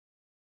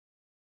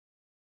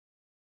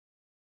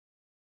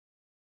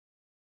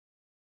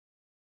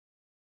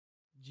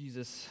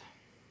Jesus,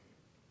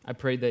 I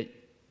pray that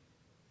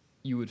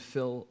you would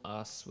fill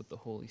us with the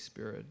Holy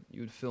Spirit. You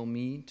would fill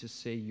me to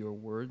say your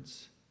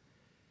words,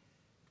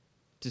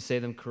 to say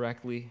them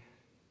correctly,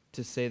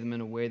 to say them in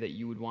a way that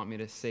you would want me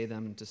to say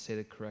them, to say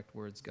the correct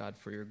words, God,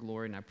 for your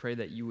glory. And I pray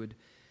that you would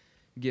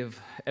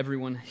give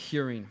everyone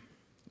hearing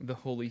the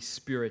Holy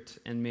Spirit,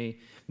 and may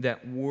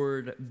that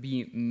word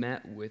be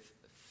met with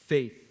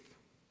faith,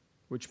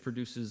 which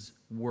produces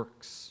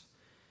works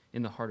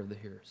in the heart of the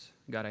hearers.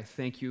 God, I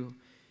thank you,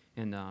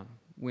 and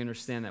we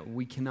understand that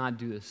we cannot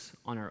do this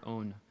on our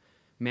own.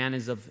 Man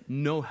is of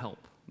no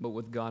help, but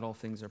with God all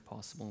things are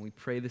possible. And we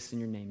pray this in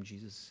your name,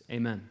 Jesus.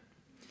 Amen.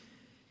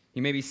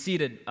 You may be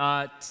seated.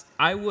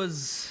 I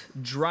was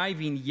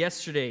driving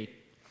yesterday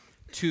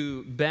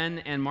to Ben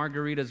and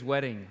Margarita's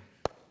wedding.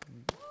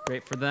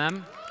 Great for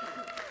them.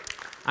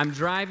 I'm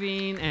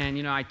driving,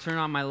 and I turn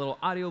on my little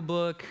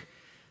audiobook.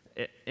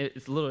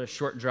 It's a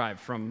short drive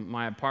from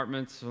my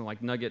apartment, so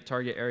like Nugget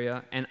Target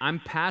area, and I'm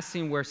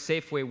passing where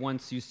Safeway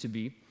once used to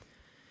be,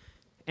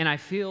 and I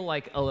feel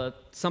like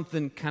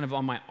something kind of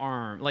on my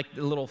arm, like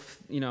a little,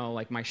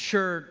 like my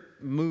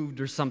shirt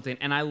moved or something,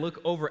 and I look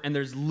over, and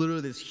there's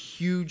literally this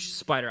huge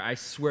spider. I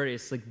swear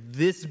it's like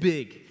this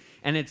big,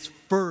 and it's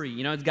furry.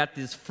 It's got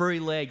these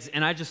furry legs,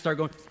 and I just start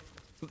going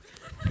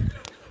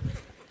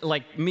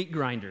like meat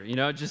grinder,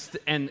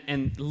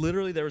 and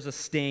literally there was a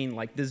stain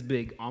like this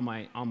big on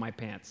my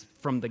pants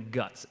from the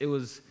guts. It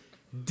was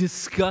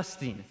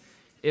disgusting.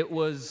 It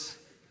was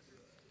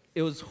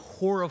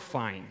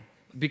horrifying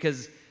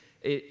because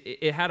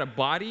it had a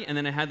body, and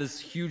then it had this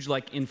huge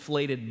like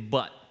inflated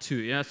butt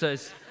too. So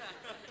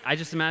I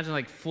just imagine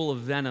like full of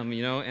venom,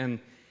 and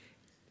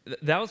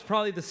that was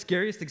probably the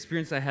scariest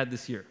experience I had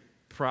this year.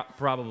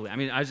 Probably. I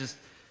mean, I was just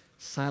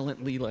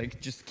silently like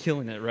just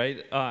killing it,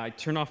 right? I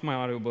turned off my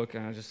audiobook,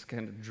 and I just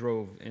kind of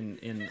drove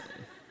in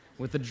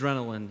with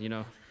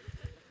adrenaline,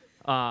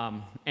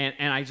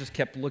 and I just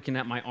kept looking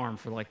at my arm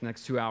for like the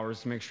next 2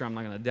 hours to make sure I'm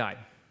not going to die.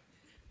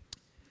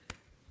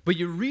 But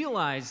you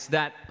realize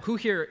that who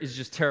here is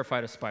just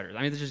terrified of spiders?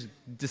 I mean, they're just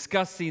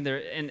disgusting.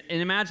 And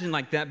imagine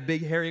like that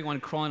big hairy one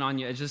crawling on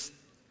you. It's just,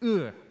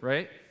 ugh,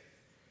 right?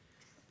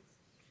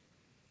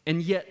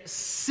 And yet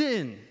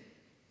sin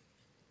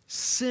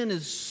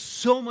is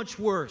so much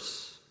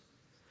worse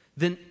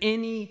than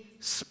any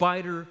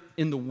spider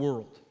in the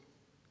world.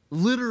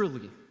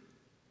 Literally.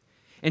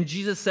 And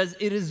Jesus says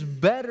it is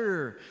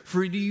better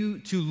for you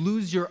to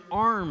lose your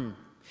arm.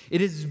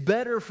 It is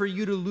better for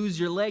you to lose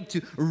your leg,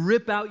 to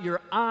rip out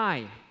your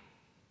eye,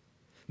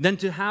 than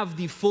to have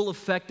the full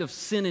effect of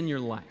sin in your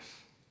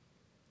life.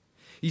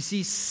 You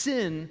see,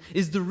 sin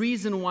is the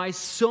reason why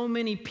so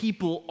many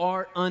people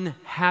are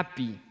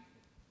unhappy.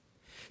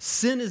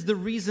 Sin is the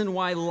reason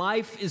why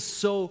life is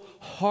so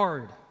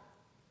hard.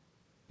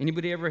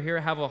 Anybody ever here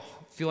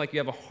feel like you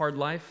have a hard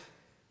life?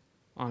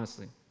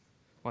 Honestly.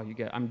 Wow,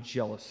 I'm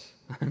jealous.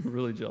 I'm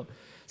really jealous.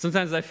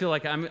 Sometimes I feel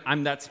like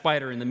I'm that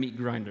spider in the meat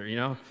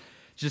grinder,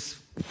 Just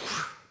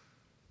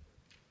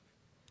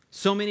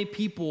so many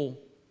people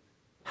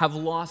have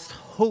lost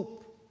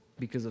hope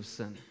because of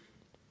sin.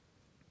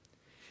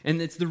 And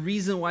it's the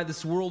reason why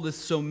this world is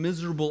so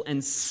miserable,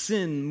 and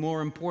sin,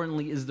 more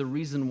importantly, is the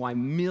reason why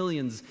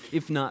millions,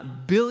 if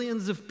not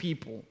billions of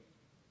people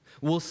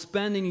will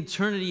spend an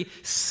eternity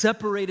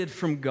separated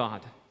from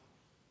God,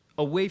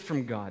 away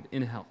from God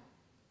in hell.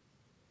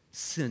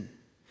 Sin.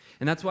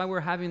 And that's why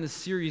we're having this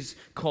series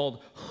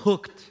called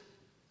Hooked.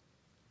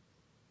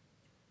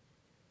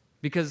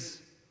 Because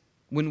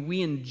when we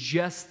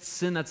ingest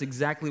sin, that's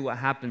exactly what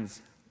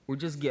happens. We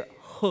just get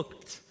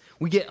hooked.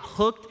 We get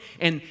hooked,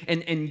 and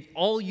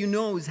all you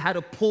know is how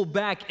to pull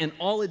back, and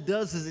all it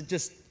does is it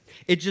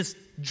just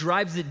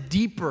drives it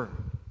deeper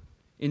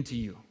into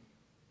you.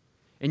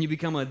 And you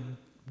become a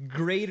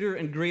greater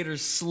and greater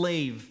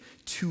slave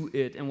to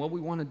it. And what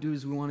we want to do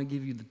is we want to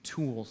give you the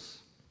tools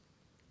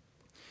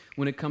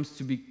when it comes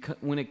to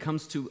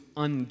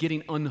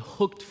getting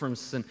unhooked from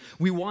sin.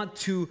 We want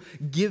to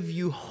give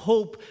you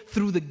hope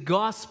through the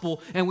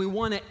gospel, and we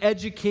want to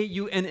educate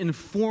you and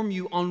inform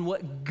you on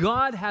what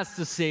God has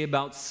to say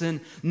about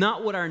sin,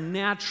 not what our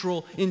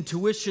natural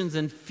intuitions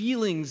and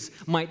feelings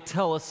might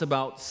tell us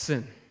about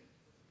sin.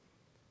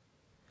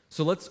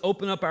 So let's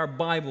open up our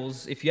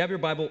Bibles. If you have your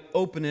Bible,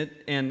 open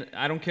it, and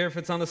I don't care if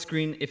it's on the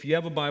screen. If you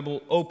have a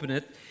Bible, open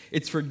it.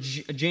 It's for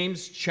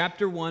James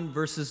chapter 1,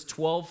 verses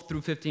 12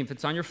 through 15. If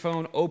it's on your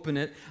phone, open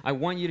it. I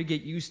want you to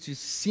get used to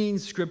seeing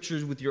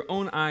scriptures with your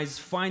own eyes,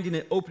 finding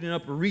it, opening it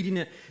up, reading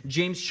it.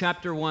 James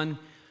chapter 1,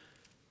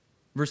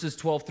 verses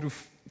 12 through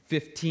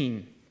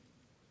 15.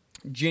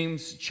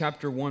 James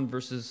chapter 1,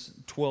 verses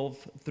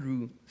 12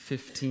 through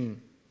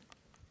 15.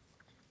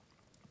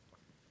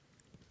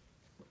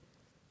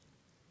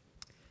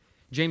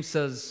 James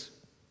says,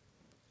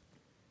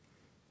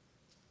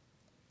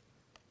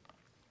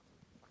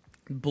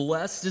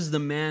 "Blessed is the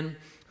man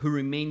who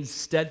remains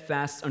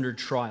steadfast under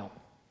trial.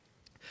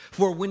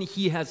 For when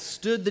he has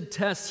stood the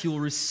test, he will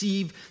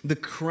receive the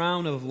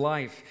crown of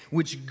life,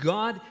 which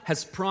God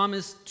has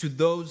promised to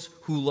those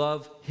who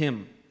love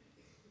him.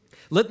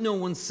 Let no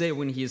one say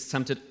when he is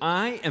tempted,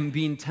 I am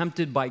being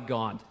tempted by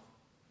God.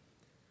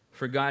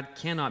 For God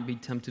cannot be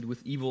tempted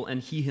with evil,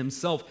 and he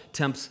himself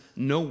tempts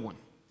no one.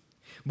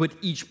 But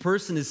each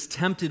person is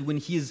tempted when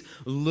he is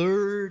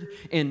lured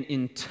and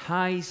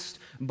enticed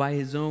by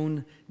his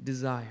own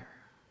desire.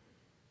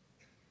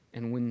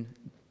 And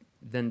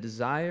then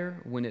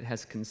desire, when it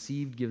has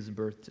conceived, gives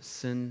birth to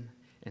sin,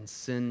 and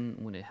sin,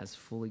 when it has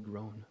fully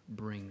grown,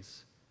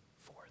 brings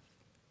forth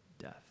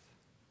death.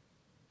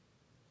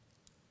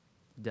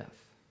 Death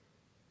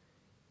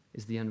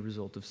is the end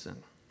result of sin.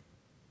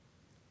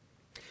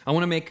 I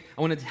want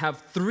to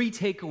have 3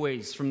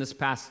 takeaways from this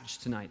passage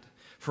tonight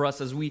for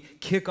us as we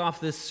kick off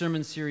this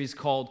sermon series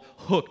called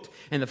Hooked.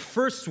 And the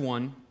first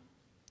one,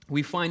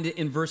 we find it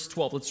in verse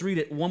 12. Let's read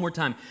it one more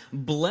time.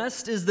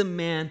 Blessed is the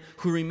man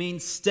who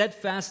remains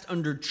steadfast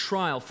under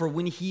trial, for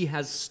when he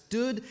has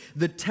stood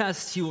the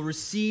test, he will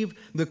receive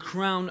the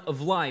crown of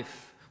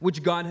life,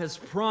 which God has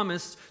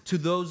promised to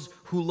those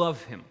who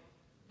love him.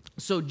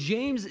 So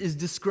James is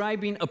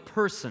describing a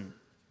person,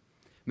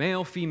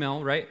 male,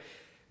 female, right,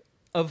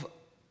 of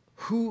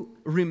who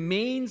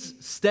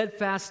remains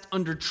steadfast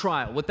under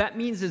trial. What that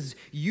means is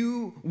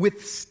you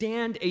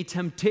withstand a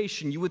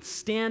temptation, you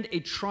withstand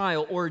a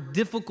trial or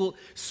difficult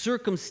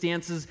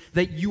circumstances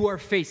that you are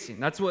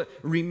facing. That's what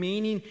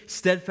remaining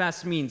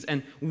steadfast means.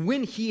 And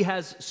when he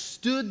has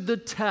stood the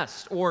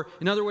test, or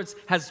in other words,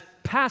 has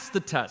passed the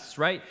test,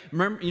 right?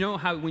 Remember, you know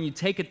how when you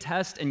take a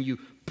test and you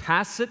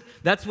pass it?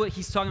 That's what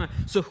he's talking about.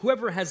 So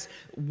whoever has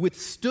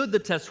withstood the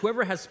test,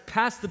 whoever has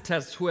passed the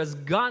test, who has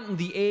gotten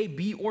the A,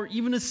 B, or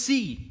even a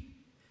C,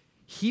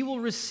 he will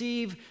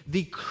receive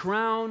the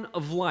crown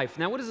of life.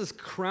 Now, what is this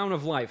crown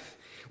of life?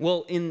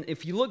 Well,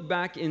 if you look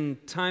back in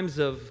times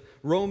of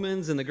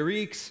Romans and the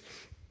Greeks,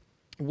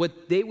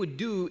 what they would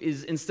do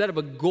is instead of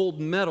a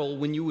gold medal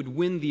when you would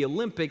win the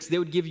Olympics, they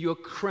would give you a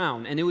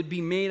crown, and it would be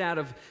made out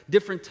of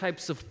different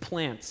types of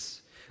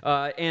plants.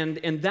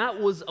 And that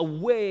was a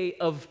way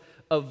of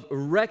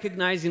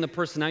recognizing the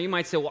person. Now, you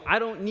might say, well, I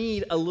don't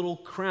need a little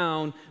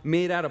crown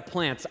made out of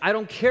plants. I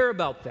don't care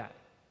about that.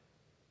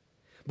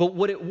 But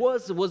what it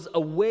was a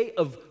way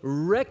of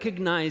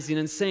recognizing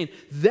and saying,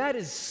 that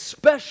is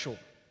special.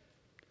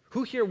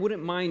 Who here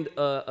wouldn't mind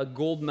a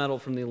gold medal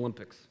from the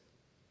Olympics?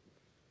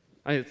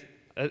 I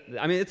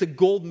mean, it's a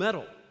gold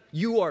medal.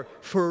 You are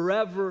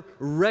forever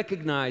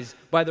recognized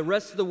by the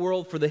rest of the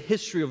world for the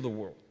history of the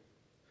world.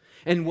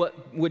 And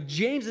what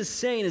James is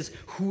saying is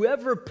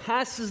whoever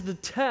passes the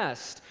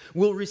test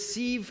will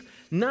receive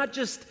not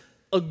just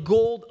a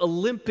gold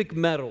Olympic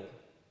medal,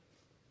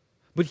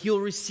 but he'll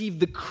receive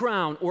the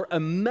crown or a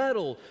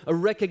medal, a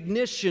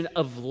recognition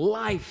of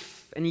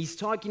life. And he's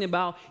talking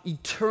about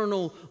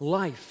eternal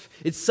life.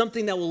 It's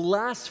something that will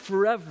last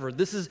forever.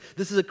 This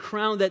is a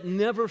crown that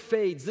never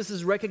fades. This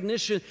is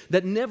recognition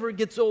that never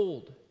gets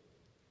old.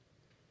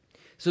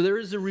 So there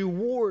is a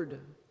reward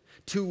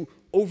to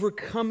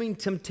overcoming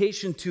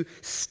temptation, to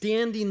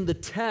standing the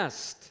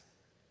test.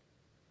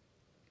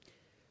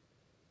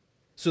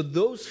 So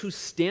those who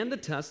stand the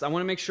test, I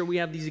want to make sure we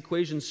have these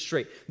equations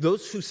straight.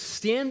 Those who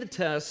stand the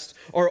test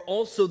are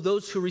also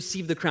those who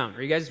receive the crown.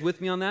 Are you guys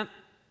with me on that?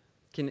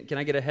 Can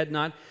I get a head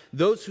nod?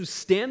 Those who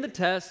stand the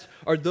test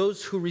are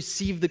those who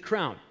receive the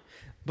crown.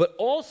 But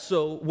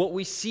also what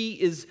we see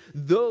is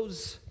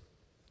those,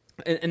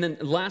 and then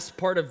last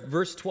part of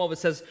verse 12, it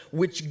says,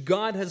 which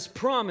God has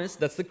promised,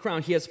 that's the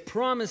crown, he has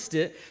promised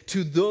it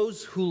to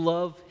those who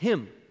love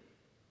him.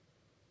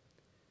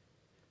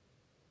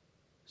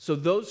 So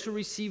those who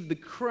receive the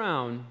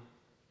crown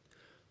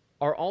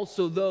are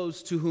also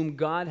those to whom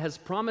God has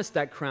promised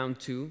that crown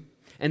to,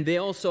 and they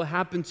also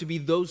happen to be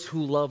those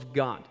who love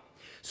God.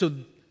 So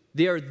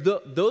they are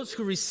those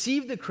who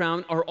receive the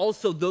crown are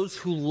also those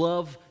who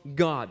love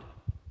God.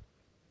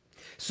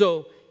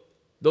 So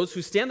those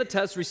who stand the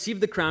test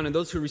receive the crown, and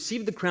those who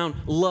receive the crown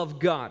love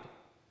God.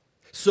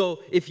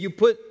 So if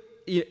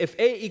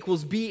A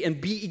equals B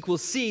and B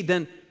equals C,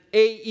 then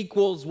A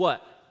equals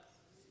what?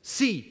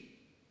 C.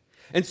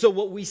 And so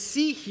what we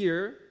see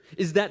here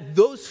is that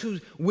those who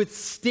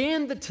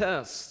withstand the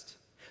test,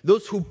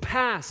 those who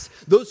pass,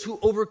 those who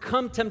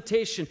overcome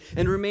temptation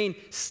and remain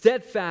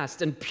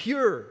steadfast and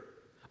pure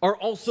are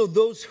also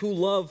those who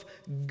love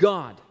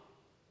God.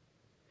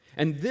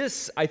 And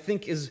this, I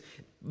think, is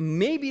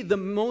maybe the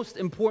most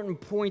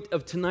important point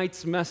of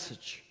tonight's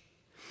message,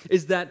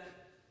 is that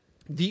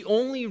the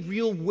only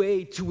real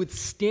way to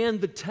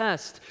withstand the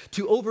test,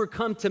 to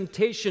overcome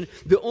temptation,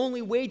 the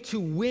only way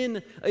to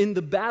win in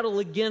the battle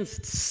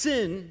against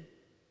sin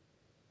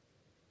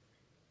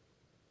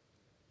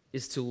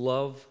is to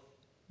love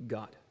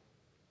God.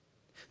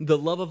 The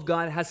love of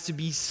God has to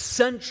be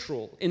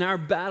central in our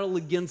battle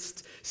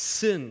against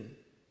sin.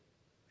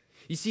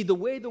 You see, the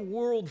way the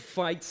world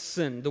fights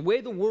sin, the way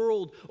the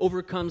world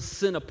overcomes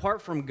sin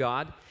apart from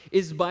God,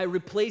 is by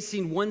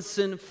replacing one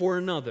sin for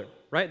another.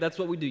 Right? That's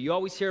what we do. You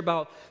always hear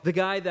about the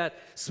guy that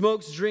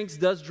smokes, drinks,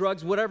 does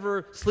drugs,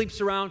 whatever, sleeps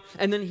around,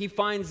 and then he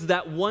finds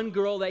that one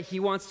girl that he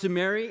wants to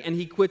marry, and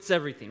he quits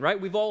everything, right?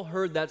 We've all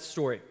heard that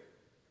story.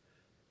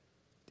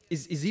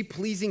 Is he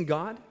pleasing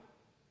God?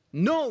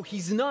 No,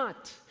 he's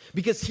not.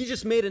 Because he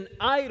just made an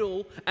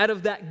idol out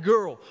of that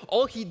girl.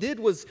 All he did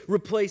was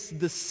replace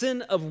the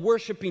sin of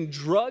worshiping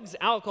drugs,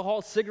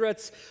 alcohol,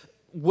 cigarettes,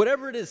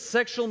 whatever it is,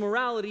 sexual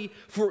morality,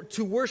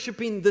 to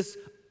worshiping this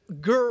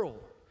girl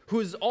who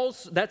is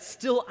also, that's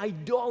still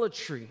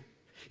idolatry.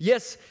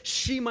 Yes,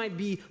 she might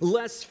be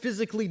less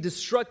physically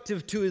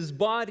destructive to his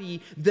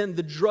body than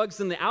the drugs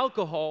and the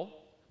alcohol,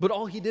 but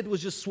all he did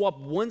was just swap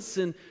one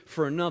sin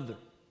for another.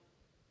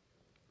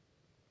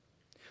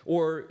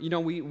 Or,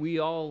 we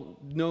all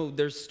know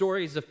there's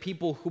stories of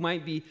people who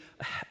might be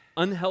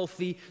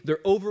unhealthy, they're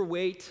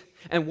overweight,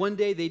 and one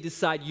day they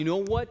decide, you know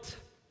what?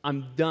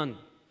 I'm done.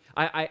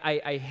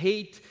 I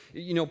hate,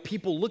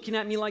 people looking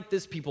at me like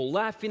this, people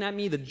laughing at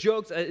me, the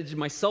jokes,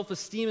 my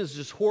self-esteem is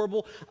just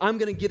horrible. I'm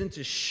going to get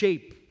into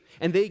shape.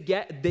 And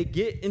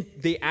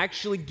they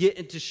actually get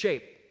into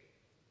shape.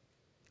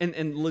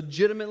 And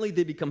legitimately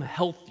they become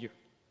healthier.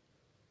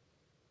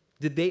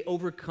 Did they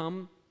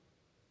overcome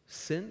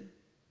sin?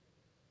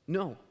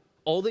 No.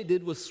 All they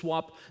did was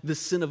swap the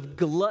sin of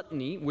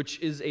gluttony, which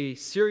is a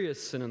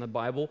serious sin in the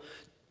Bible,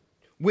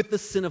 with the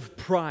sin of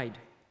pride.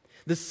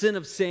 The sin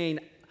of saying,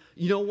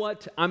 you know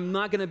what, I'm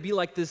not going to be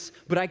like this,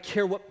 but I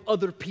care what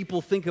other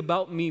people think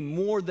about me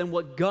more than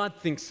what God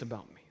thinks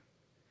about me.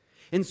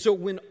 And so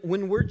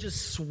when we're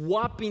just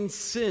swapping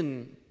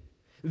sin,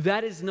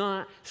 that is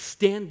not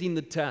standing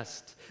the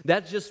test.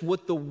 That's just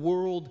what the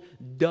world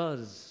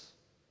does.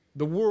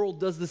 The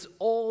world does this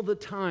all the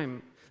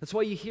time. That's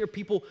why you hear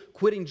people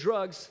quitting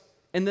drugs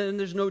and then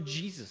there's no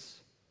Jesus.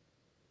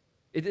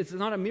 It's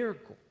not a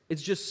miracle.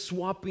 It's just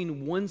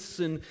swapping one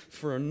sin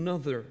for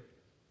another.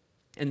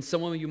 And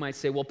some of you might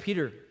say, well,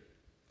 Peter,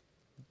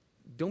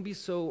 don't be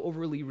so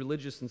overly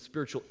religious and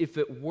spiritual. If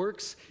it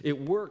works, it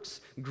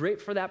works.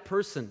 Great for that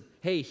person.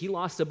 Hey, he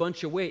lost a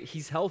bunch of weight.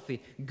 He's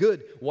healthy.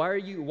 Good. Why are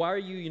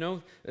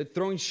you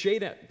throwing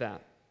shade at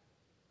that?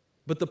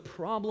 But the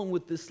problem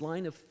with this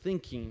line of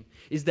thinking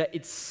is that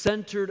it's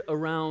centered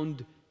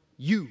around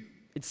you.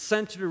 It's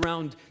centered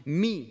around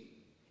me.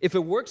 If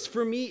it works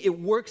for me, it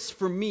works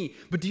for me.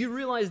 But do you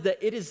realize that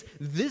it is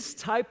this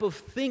type of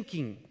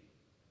thinking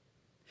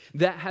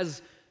that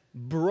has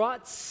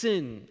brought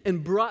sin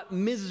and brought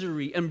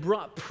misery and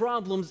brought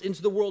problems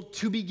into the world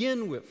to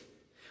begin with?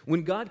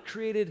 When God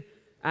created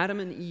Adam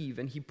and Eve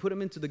and he put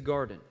them into the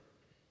garden,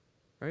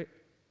 right?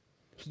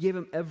 He gave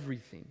them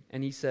everything.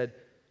 And he said,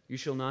 you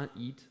shall not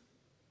eat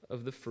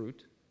of the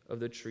fruit of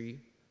the tree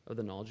of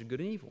the knowledge of good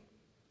and evil.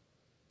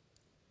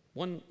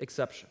 One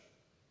exception.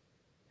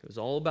 It was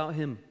all about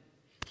him.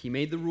 He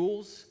made the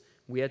rules.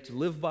 We had to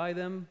live by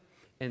them.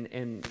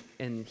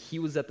 And he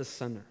was at the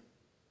center.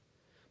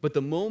 But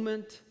the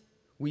moment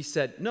we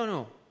said,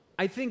 no,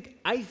 I think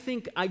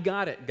I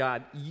got it,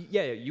 God.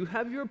 Yeah, you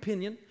have your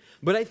opinion,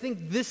 but I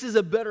think this is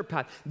a better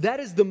path. That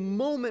is the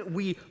moment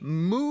we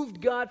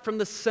moved God from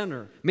the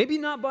center. Maybe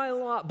not by a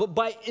lot, but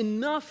by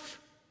enough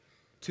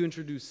to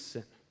introduce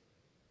sin.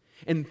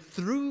 And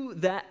through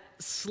that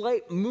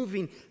slight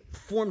moving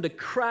formed a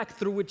crack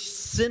through which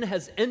sin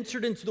has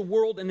entered into the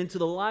world and into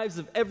the lives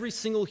of every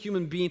single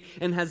human being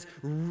and has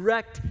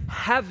wreaked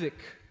havoc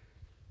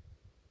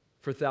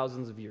for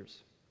thousands of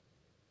years.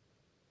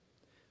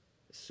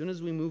 As soon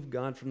as we move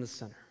God from the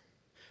center,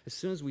 as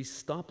soon as we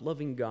stop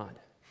loving God,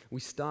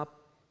 we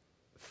stop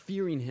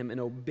fearing him and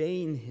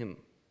obeying him,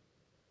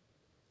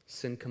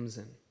 sin comes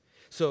in.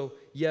 So,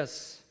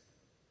 yes,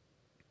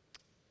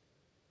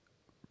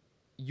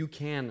 you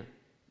can,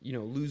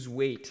 lose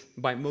weight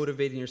by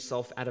motivating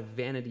yourself out of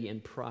vanity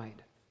and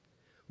pride.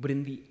 But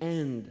in the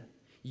end,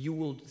 you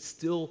will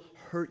still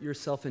hurt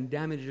yourself and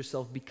damage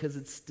yourself because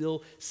it's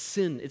still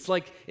sin. It's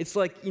like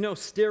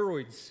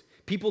steroids.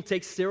 People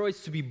take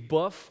steroids to be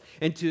buff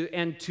and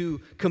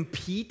to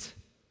compete,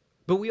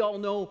 but we all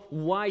know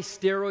why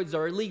steroids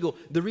are illegal.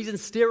 The reason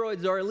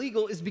steroids are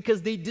illegal is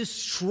because they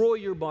destroy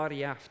your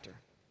body after.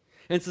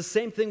 And it's the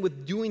same thing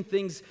with doing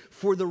things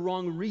for the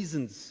wrong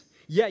reasons.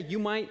 Yeah, you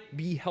might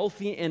be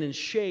healthy and in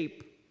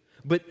shape,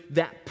 but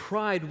that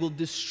pride will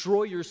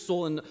destroy your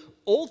soul, and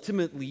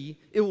ultimately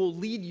it will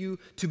lead you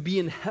to be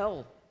in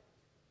hell.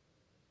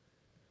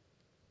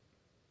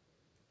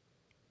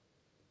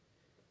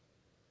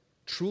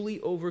 Truly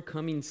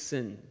overcoming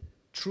sin,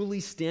 truly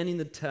standing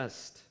the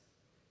test,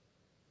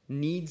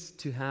 needs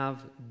to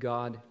have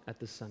God at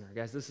the center.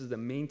 Guys, this is the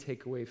main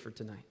takeaway for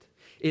tonight.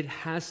 It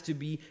has to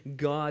be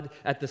God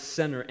at the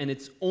center, and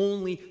it's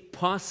only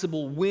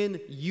possible when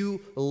you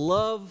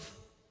love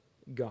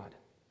God.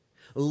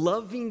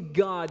 Loving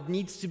God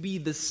needs to be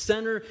the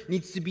center,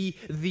 needs to be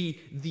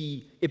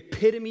the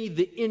epitome,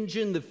 the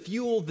engine, the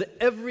fuel, the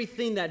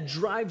everything that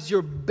drives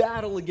your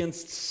battle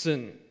against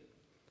sin.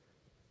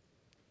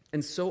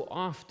 And so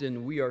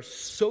often we are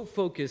so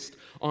focused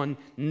on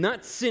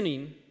not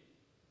sinning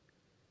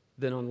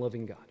than on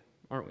loving God,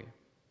 aren't we?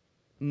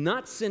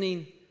 Not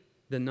sinning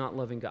than not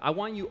loving God. I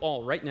want you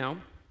all right now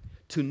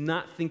to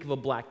not think of a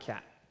black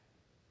cat.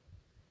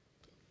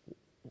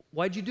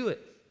 Why'd you do it?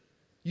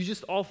 You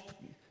just all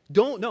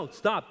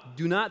stop.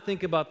 Do not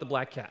think about the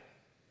black cat.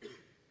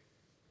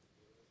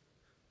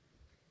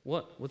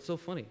 What? What's so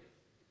funny?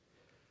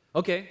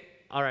 Okay,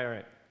 all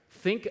right.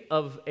 Think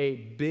of a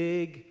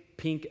big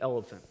pink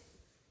elephant.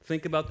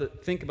 Think about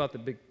the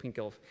big pink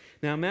elephant.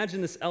 Now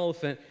imagine this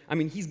elephant. I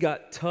mean, he's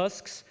got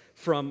tusks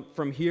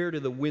from here to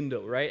the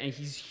window, right? And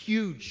he's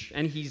huge,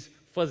 and he's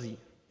fuzzy,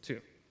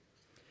 too.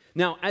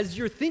 Now, as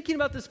you're thinking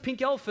about this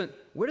pink elephant,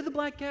 where did the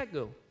black cat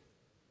go?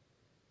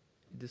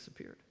 It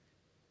disappeared.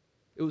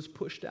 It was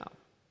pushed out,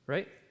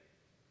 right?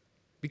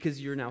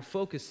 Because you're now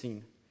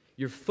focusing.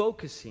 You're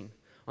focusing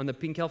on the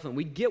pink elephant.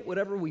 We get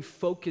whatever we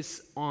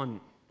focus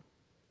on.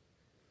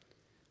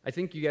 I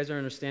think you guys are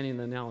understanding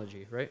the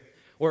analogy, right?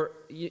 Or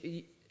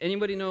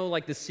anybody know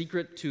like the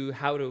secret to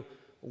how to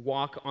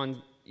walk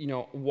on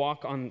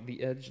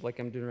the edge like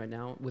I'm doing right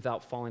now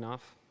without falling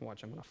off?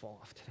 Watch, I'm going to fall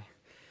off today.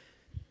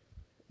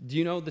 Do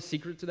you know the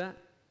secret to that?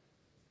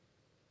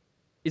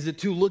 Is it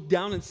to look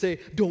down and say,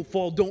 don't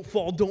fall, don't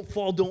fall, don't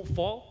fall, don't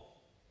fall?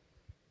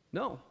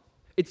 No.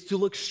 It's to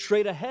look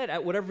straight ahead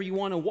at whatever you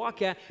want to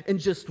walk at and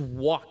just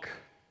walk.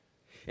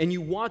 And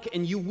you walk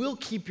and you will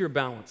keep your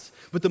balance.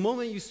 But the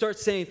moment you start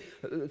saying,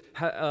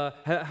 how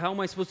am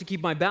I supposed to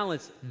keep my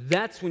balance?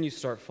 That's when you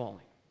start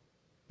falling.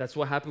 That's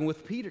what happened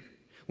with Peter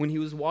when he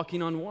was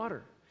walking on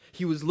water.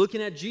 He was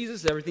looking at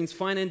Jesus, everything's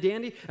fine and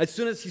dandy. As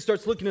soon as he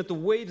starts looking at the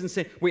waves and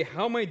saying, wait,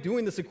 how am I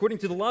doing this according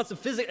to the laws of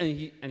physics?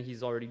 And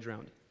he's already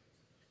drowned.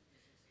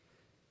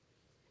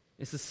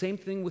 It's the same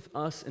thing with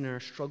us in our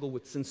struggle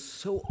with sin.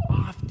 So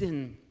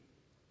often,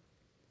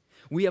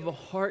 we have a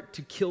heart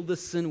to kill the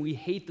sin. We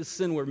hate the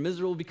sin. We're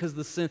miserable because of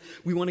the sin.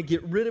 We want to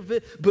get rid of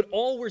it. But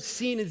all we're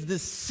seeing is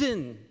this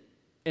sin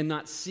and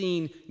not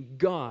seeing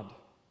God.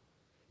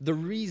 The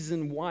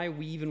reason why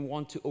we even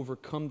want to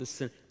overcome the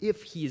sin,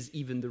 if He is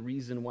even the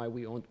reason why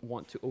we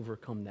want to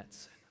overcome that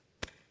sin.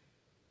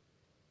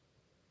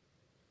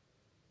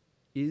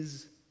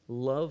 Is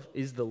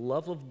the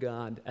love of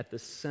God at the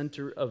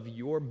center of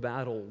your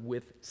battle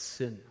with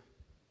sin?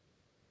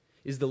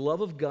 Is the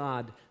love of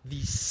God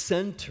the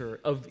center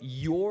of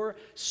your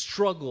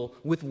struggle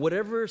with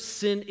whatever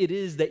sin it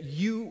is that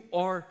you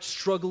are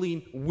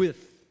struggling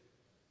with?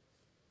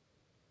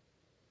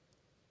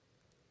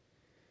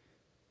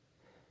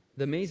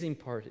 The amazing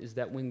part is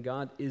that when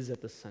God is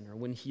at the center,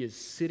 when He is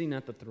sitting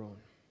at the throne,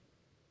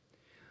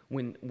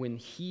 when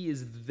He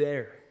is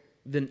there,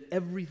 then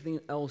everything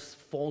else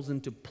falls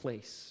into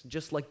place,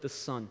 just like the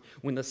sun.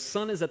 When the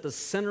sun is at the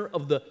center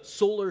of the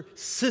solar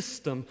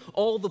system,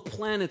 all the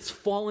planets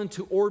fall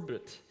into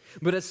orbit.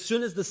 But as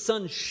soon as the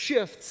sun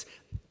shifts,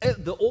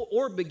 the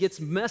orbit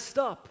gets messed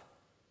up.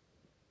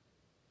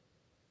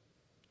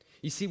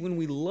 You see, when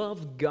we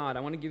love God, I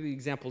want to give you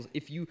examples.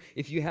 If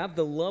you have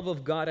the love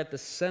of God at the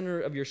center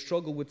of your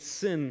struggle with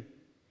sin,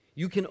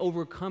 you can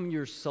overcome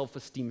your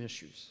self-esteem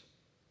issues.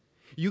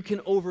 You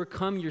can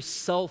overcome your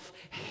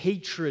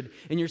self-hatred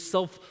and your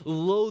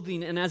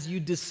self-loathing. And as you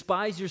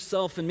despise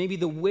yourself and maybe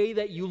the way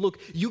that you look,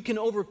 you can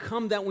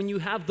overcome that when you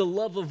have the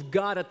love of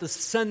God at the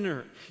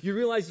center. You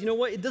realize, you know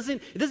what? It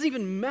doesn't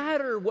even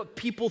matter what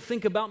people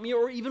think about me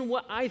or even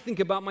what I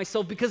think about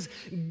myself, because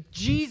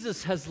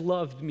Jesus has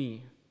loved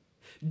me.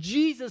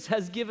 Jesus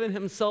has given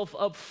Himself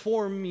up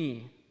for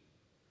me.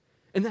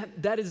 And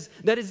that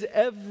is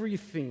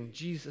everything,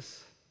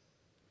 Jesus.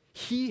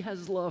 He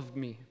has loved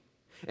me.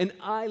 And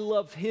I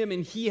love Him,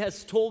 and He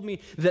has told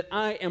me that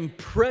I am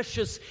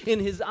precious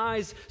in His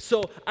eyes.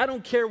 So I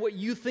don't care what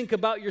you think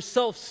about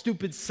yourself,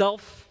 stupid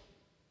self.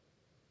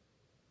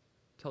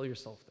 Tell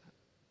yourself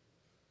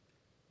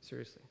that.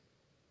 Seriously.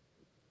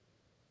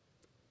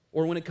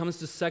 Or when it comes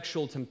to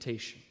sexual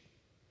temptation.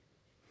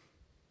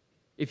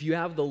 If you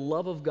have the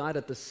love of God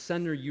at the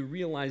center, you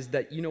realize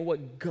that, you know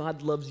what,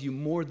 God loves you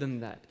more than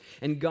that.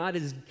 And God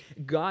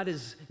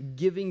is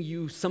giving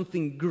you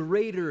something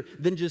greater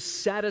than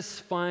just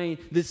satisfying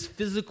this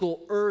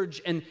physical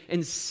urge and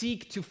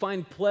seek to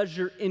find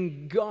pleasure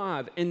in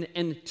God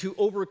and to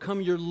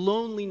overcome your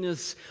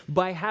loneliness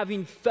by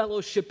having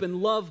fellowship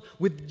and love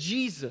with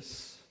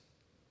Jesus.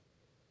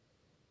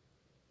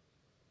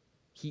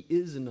 He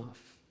is enough.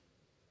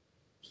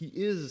 He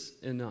is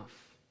enough.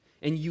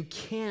 And you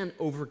can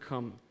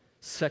overcome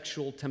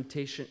sexual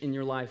temptation in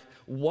your life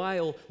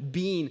while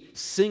being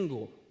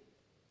single.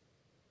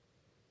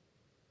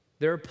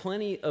 There are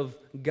plenty of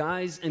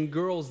guys and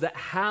girls that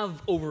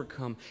have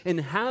overcome and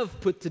have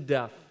put to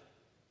death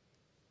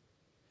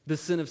the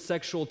sin of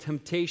sexual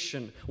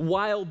temptation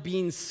while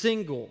being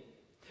single,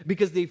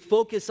 because they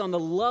focus on the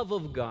love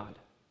of God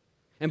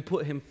and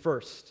put Him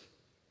first.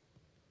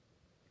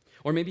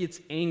 Or maybe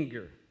it's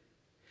anger.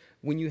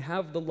 When you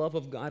have the love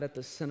of God at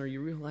the center,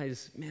 you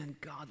realize, man,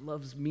 God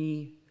loves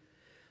me.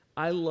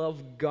 I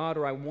love God,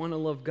 or I want to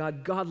love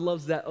God. God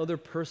loves that other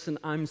person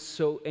I'm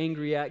so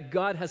angry at.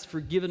 God has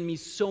forgiven me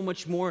so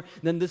much more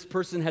than this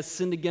person has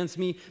sinned against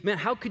me. Man,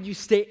 how could you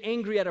stay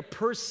angry at a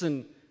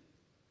person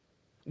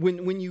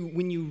when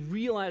you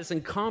realize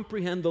and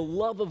comprehend the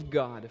love of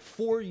God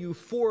for you,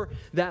 for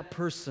that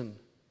person?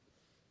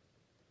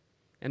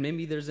 And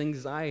maybe there's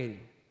anxiety.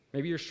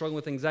 Maybe you're struggling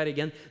with anxiety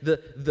again.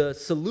 The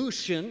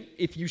solution,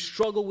 if you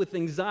struggle with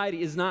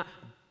anxiety, is not,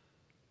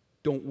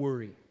 don't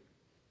worry.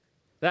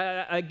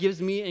 That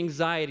gives me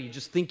anxiety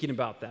just thinking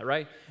about that,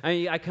 right?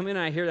 I come in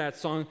and I hear that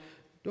song,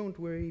 don't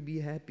worry, be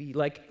happy.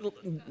 Like,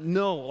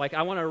 no, like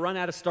I want to run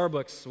out of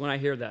Starbucks when I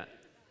hear that.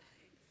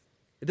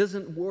 It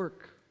doesn't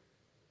work.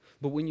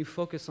 But when you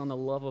focus on the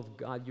love of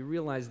God, you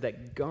realize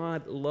that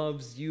God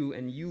loves you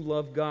and you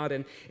love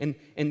God.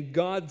 And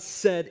God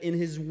said in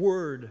His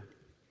Word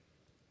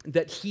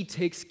that He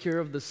takes care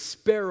of the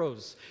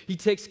sparrows. He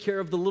takes care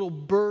of the little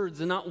birds,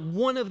 and not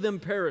one of them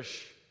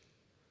perish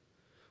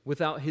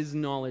without His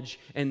knowledge.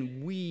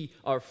 And we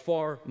are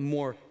far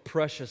more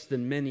precious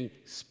than many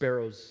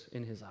sparrows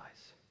in His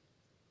eyes.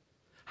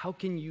 How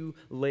can you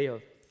lay a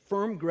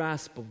firm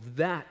grasp of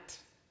that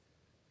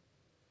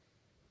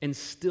and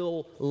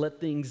still let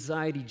the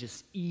anxiety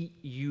just eat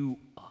you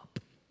up?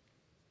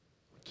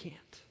 We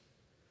can't.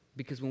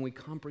 Because when we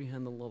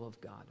comprehend the love of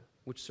God,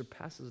 which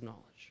surpasses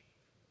knowledge,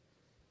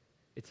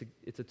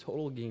 it's a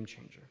total game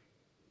changer.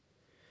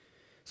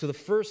 So the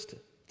first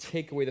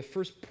takeaway, the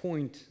first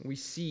point we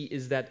see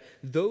is that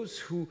those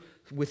who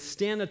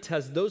withstand a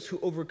test, those who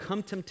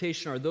overcome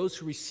temptation are those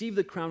who receive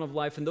the crown of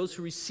life, and those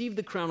who receive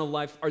the crown of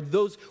life are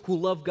those who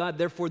love God.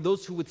 Therefore,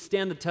 those who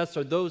withstand the test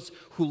are those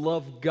who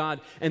love God.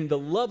 And the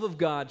love of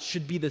God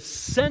should be the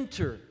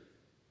center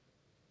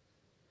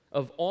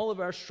of all of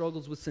our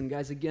struggles with sin.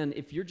 Guys, again,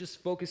 if you're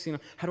just focusing on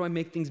how do I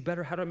make things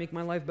better, how do I make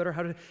my life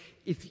better,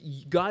 if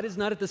God is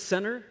not at the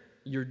center,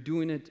 you're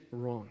doing it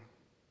wrong.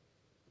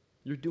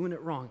 You're doing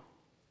it wrong.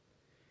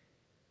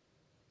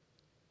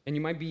 And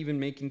you might be even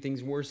making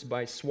things worse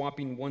by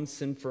swapping one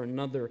sin for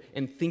another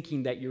and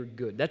thinking that you're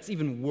good. That's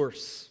even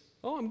worse.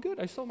 Oh, I'm good.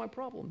 I solved my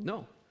problem.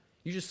 No.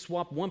 You just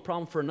swap one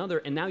problem for another,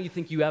 and now you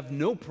think you have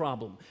no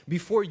problem.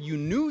 Before you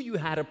knew you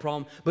had a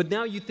problem, but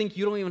now you think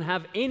you don't even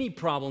have any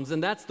problems,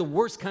 and that's the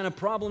worst kind of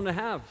problem to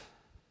have.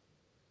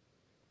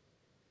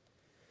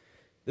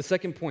 The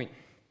second point,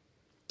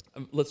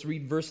 let's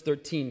read verse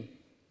 13.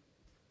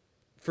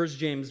 1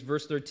 James,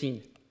 verse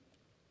 13.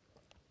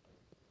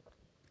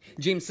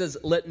 James says,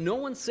 let no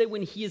one say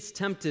when he is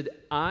tempted,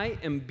 I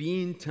am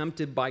being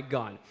tempted by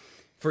God.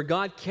 For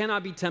God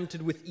cannot be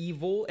tempted with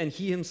evil, and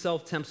He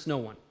Himself tempts no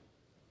one.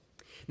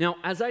 Now,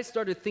 as I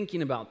started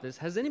thinking about this,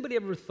 has anybody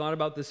ever thought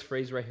about this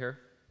phrase right here?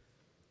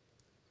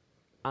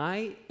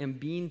 I am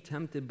being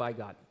tempted by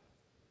God.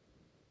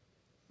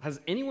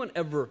 Has anyone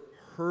ever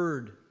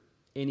heard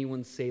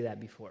anyone say that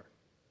before?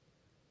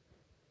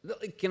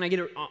 Can I get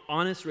an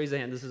honest raise of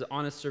hand? This is an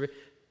honest survey.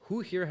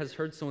 Who here has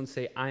heard someone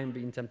say, I am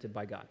being tempted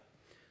by God?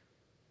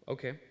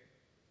 Okay,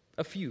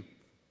 a few,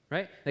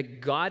 right?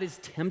 Like God is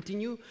tempting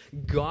you.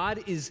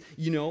 God is,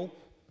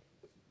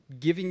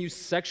 giving you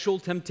sexual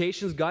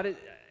temptations. God,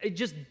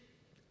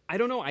 I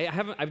don't know.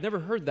 I've never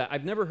heard that.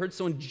 I've never heard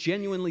someone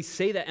genuinely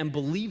say that and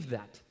believe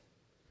that.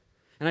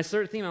 And I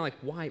started thinking, I'm like,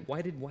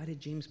 why did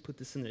James put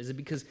this in there? Is it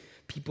because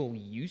people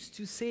used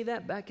to say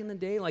that back in the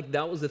day? Like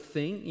that was a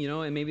thing,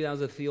 and maybe that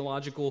was a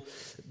theological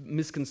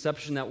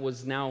misconception that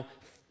was now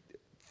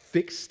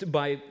fixed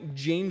by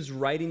James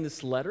writing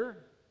this letter?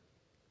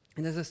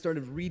 And as I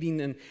started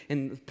reading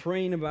and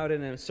praying about it,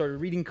 and I started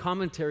reading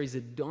commentaries,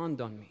 it dawned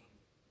on me.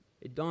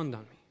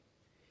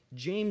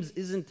 James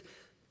isn't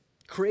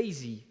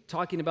crazy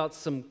talking about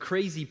some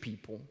crazy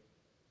people.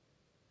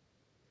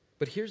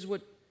 But here's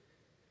what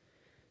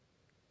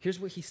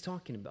he's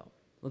talking about.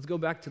 Let's go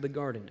back to the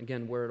garden,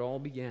 again, where it all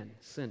began,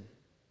 sin.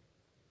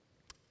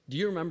 Do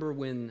you remember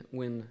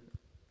when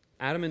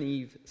Adam and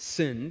Eve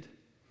sinned,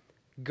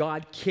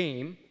 God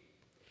came,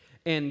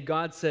 and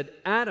God said,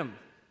 Adam,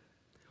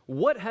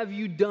 what have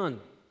you done? Do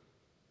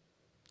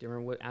you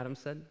remember what Adam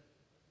said?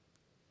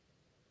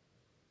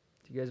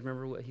 Do you guys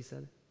remember what he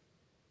said?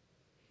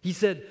 He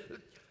said,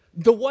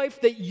 the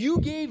wife that you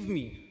gave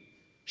me,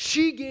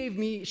 she gave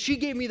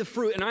me the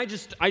fruit, and I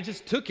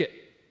just took it.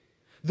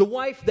 The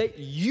wife that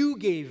you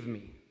gave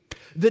me,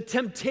 the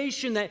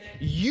temptation that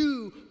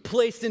you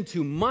placed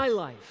into my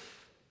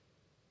life.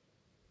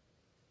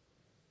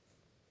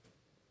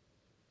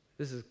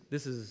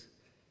 This is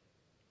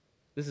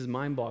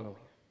mind-boggling.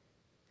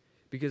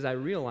 Because I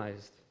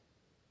realized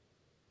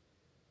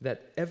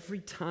that every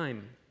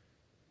time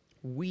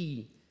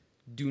we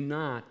do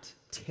not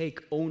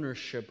take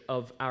ownership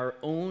of our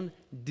own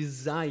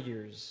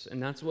desires,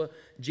 and that's what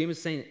James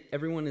is saying,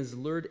 everyone is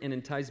lured and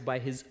enticed by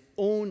his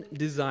own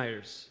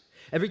desires.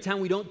 Every time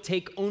we don't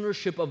take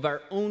ownership of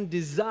our own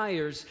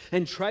desires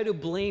and try to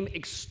blame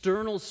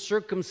external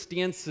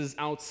circumstances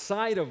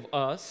outside of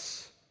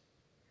us,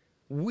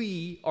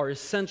 we are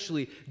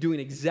essentially doing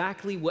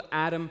exactly what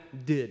Adam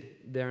did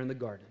there in the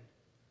garden.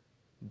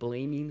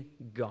 Blaming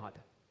God.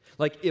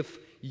 Like if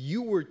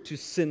you were to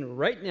sin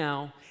right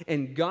now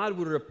and God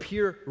would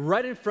appear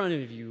right in front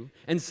of you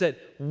and said,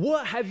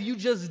 what have you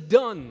just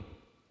done?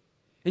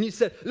 And you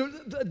said,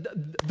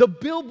 the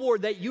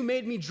billboard that you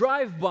made me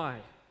drive by,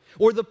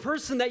 or the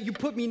person that you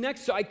put me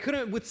next to, I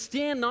couldn't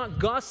withstand not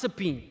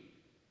gossiping.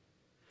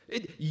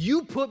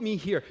 You put me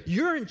here.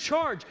 You're in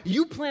charge.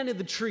 You planted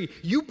the tree.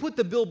 You put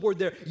the billboard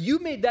there. You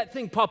made that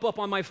thing pop up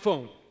on my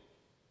phone.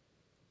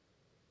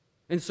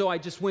 And so I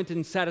just went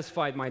and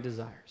satisfied my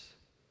desires.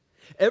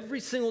 Every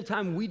single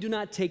time we do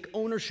not take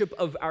ownership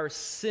of our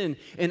sin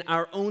and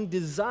our own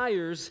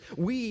desires,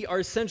 we are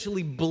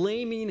essentially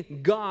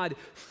blaming God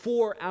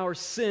for our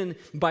sin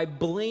by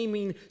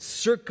blaming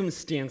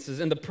circumstances.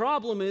 And the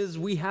problem is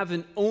we have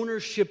an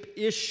ownership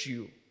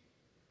issue.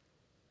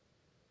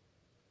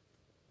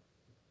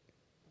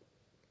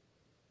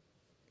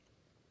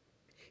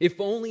 If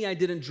only I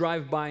didn't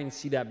drive by and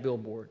see that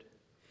billboard.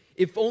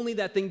 If only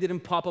that thing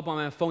didn't pop up on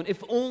my phone.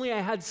 If only I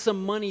had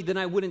some money, then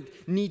I wouldn't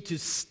need to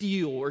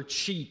steal or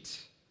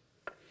cheat.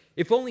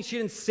 If only she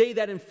didn't say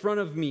that in front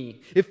of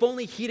me. If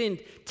only he didn't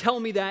tell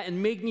me that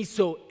and make me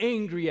so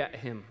angry at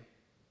him.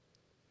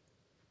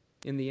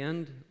 In the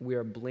end, we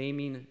are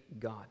blaming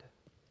God.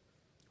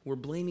 We're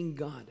blaming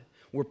God.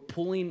 We're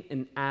pulling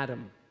an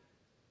Adam.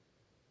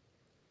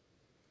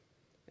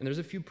 And there's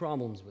a few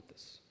problems with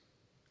this.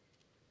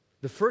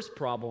 The first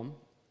problem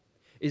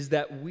is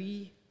that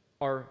we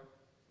are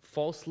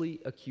falsely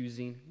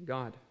accusing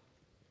God.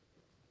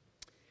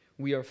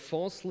 We are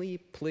falsely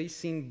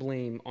placing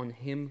blame on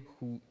him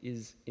who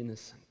is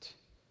innocent.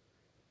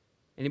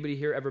 Anybody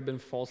here ever been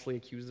falsely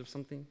accused of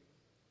something?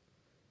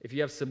 If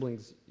you have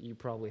siblings, you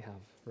probably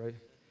have, right?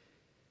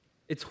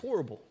 It's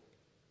horrible.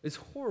 It's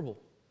horrible.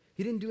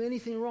 He didn't do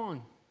anything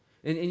wrong.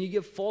 And you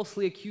get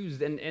falsely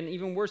accused, and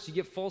even worse, you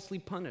get falsely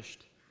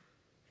punished.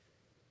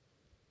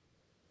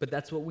 But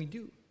that's what we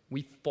do.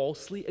 We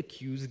falsely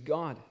accuse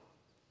God.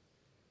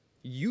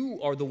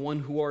 You are the one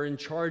who are in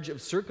charge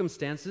of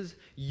circumstances.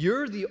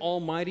 You're the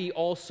almighty,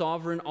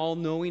 all-sovereign,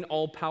 all-knowing,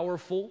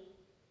 all-powerful.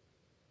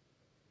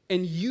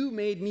 And you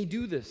made me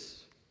do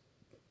this.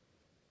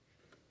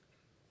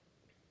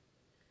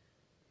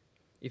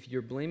 If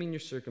you're blaming your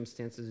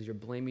circumstances, you're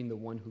blaming the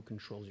one who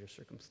controls your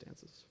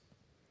circumstances.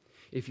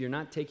 If you're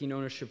not taking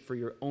ownership for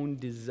your own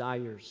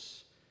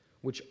desires,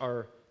 which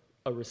are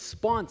a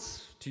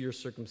response to your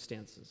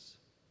circumstances,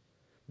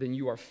 then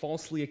you are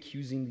falsely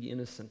accusing the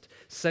innocent.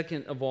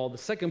 Second of all, the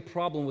second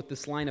problem with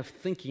this line of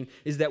thinking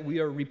is that we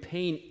are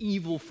repaying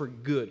evil for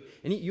good.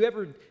 And you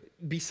ever,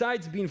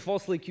 besides being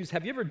falsely accused,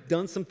 have you ever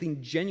done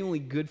something genuinely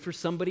good for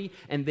somebody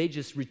and they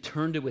just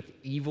returned it with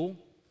evil?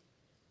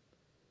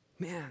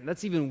 Man,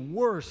 that's even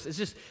worse. It's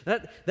just,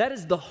 that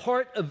is the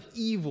heart of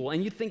evil.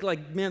 And you think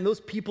like, man, those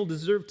people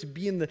deserve to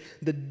be in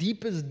the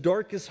deepest,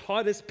 darkest,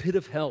 hottest pit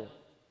of hell.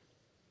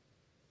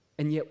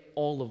 And yet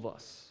all of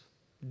us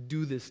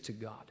do this to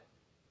God.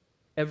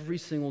 Every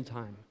single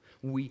time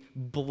we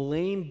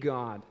blame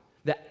God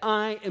that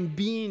I am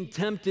being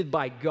tempted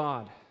by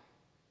God.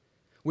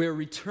 We're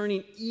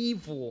returning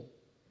evil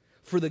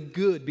for the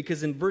good,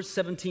 because in verse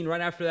 17,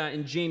 right after that,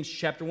 in James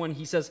chapter 1,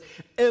 he says,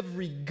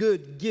 every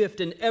good gift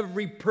and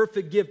every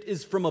perfect gift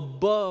is from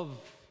above,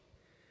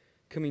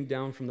 coming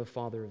down from the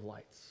Father of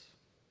lights.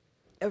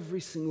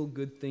 Every single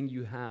good thing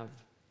you have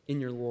in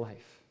your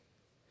life,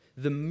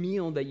 the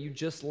meal that you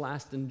just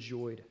last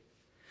enjoyed,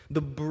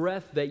 the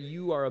breath that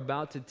you are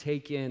about to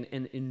take in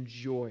and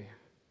enjoy,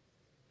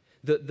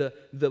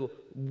 the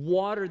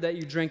water that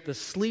you drank, the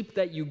sleep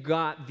that you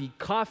got, the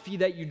coffee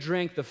that you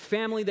drank, the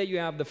family that you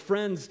have, the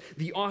friends,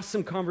 the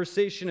awesome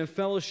conversation and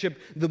fellowship,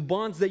 the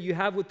bonds that you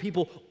have with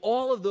people,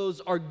 all of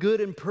those are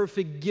good and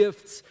perfect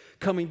gifts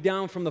coming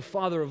down from the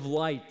Father of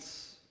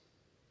lights.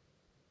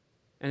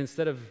 And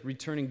instead of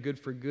returning good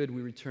for good,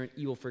 we return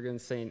evil for good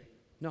and saying,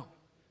 no,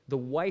 the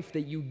wife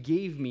that you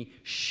gave me,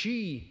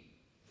 she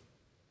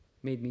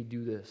made me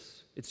do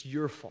this. It's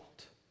your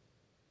fault.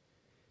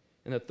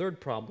 And the third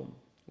problem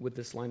with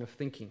this line of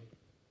thinking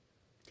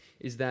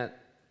is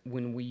that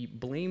when we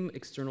blame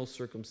external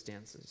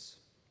circumstances,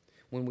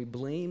 when we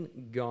blame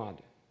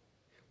God,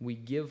 we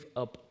give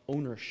up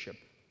ownership.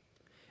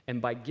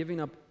 And by giving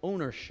up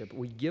ownership,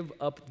 we give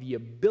up the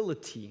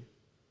ability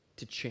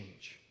to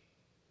change.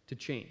 To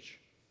change.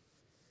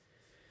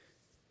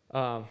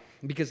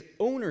 Because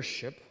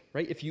ownership,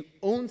 right? If you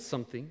own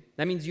something,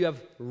 that means you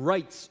have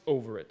rights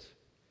over it.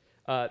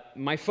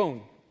 My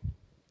phone,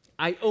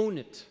 I own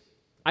it.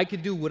 I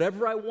could do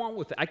whatever I want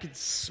with it. I could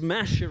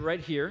smash it right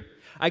here.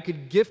 I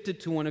could gift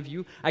it to one of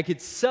you. I could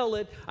sell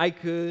it. I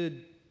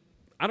could,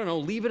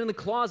 leave it in the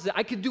closet.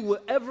 I could do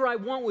whatever I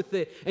want with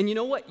it. And you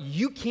know what?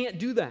 You can't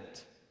do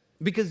that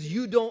because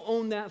you don't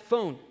own that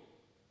phone.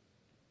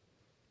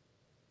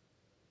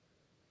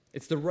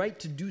 It's the right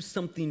to do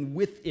something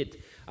with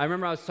it. I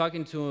remember I was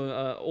talking to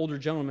an older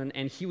gentleman,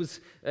 and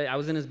I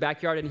was in his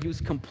backyard, and he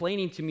was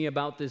complaining to me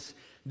about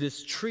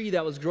this tree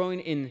that was growing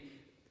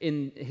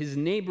in his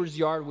neighbor's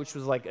yard, which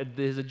was like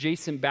his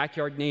adjacent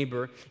backyard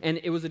neighbor. And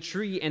it was a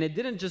tree, and it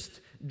didn't just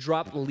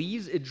drop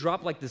leaves, it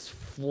dropped like this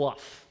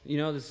fluff.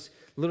 This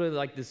literally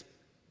like this,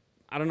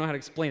 I don't know how to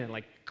explain it,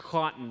 like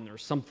cotton or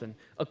something,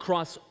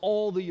 across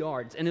all the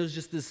yards. And it was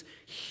just this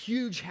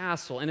huge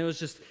hassle, and it was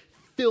just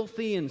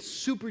filthy and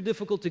super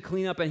difficult to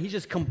clean up, and he's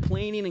just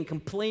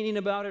complaining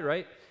about it,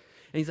 right?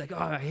 And he's like, oh,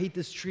 I hate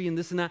this tree and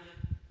this and that.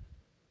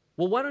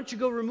 Well, why don't you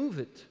go remove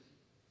it?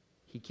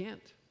 He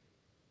can't.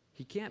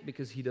 He can't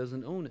because he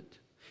doesn't own it.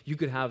 You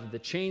could have the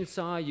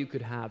chainsaw, you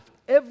could have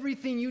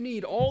everything you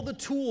need, all the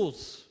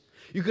tools.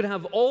 You could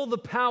have all the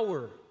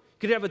power. You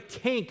could have a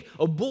tank,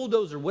 a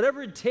bulldozer,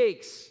 whatever it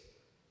takes.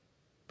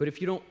 But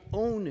if you don't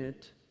own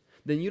it,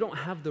 then you don't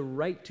have the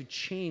right to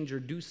change or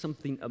do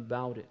something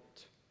about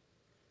it.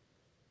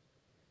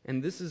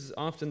 And this is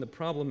often the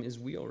problem, is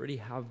we already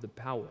have the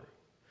power,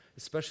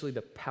 especially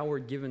the power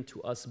given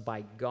to us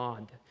by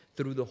God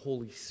through the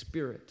Holy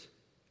Spirit.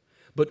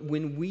 But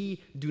when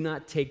we do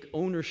not take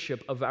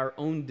ownership of our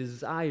own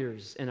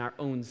desires and our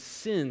own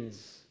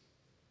sins,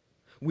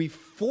 we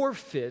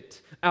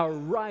forfeit our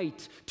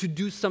right to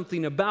do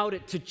something about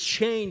it, to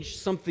change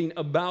something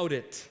about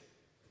it.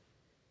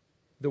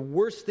 The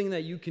worst thing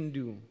that you can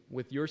do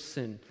with your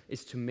sin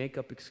is to make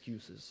up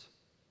excuses.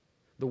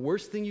 The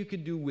worst thing you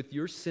could do with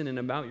your sin and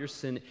about your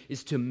sin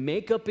is to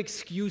make up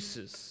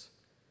excuses.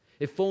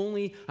 If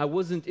only I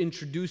wasn't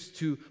introduced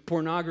to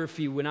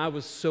pornography when I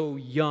was so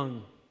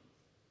young.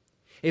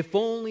 If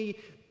only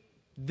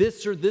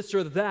this or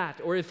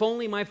that, or if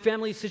only my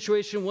family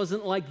situation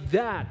wasn't like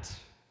that.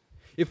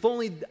 If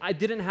only I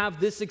didn't have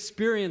this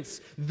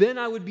experience, then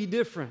I would be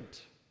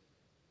different.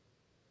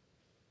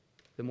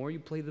 The more you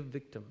play the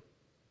victim,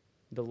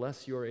 the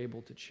less you're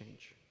able to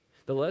change.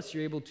 The less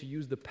you're able to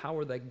use the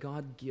power that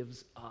God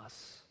gives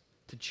us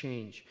to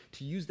change,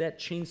 to use that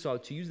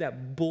chainsaw, to use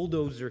that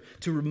bulldozer,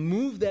 to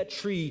remove that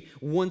tree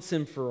once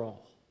and for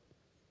all.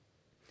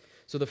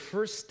 So the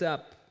first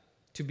step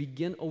to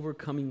begin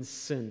overcoming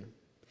sin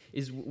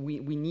is we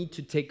need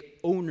to take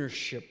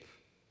ownership.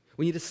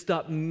 We need to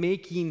stop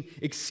making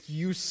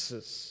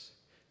excuses.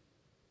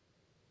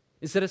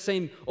 Instead of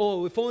saying,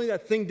 oh, if only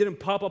that thing didn't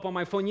pop up on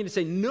my phone, you need to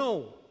say,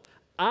 no.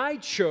 I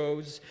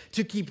chose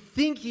to keep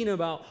thinking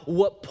about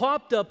what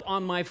popped up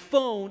on my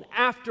phone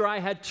after I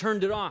had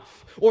turned it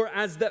off. Or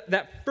as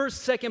that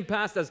first second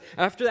passed, as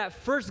after that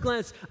first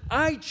glance,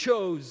 I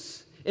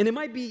chose, and it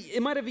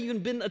might have even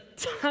been a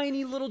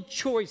tiny little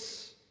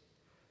choice,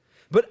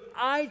 but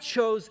I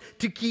chose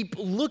to keep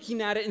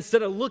looking at it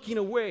instead of looking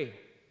away.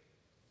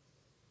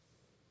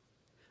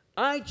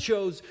 I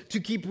chose to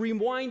keep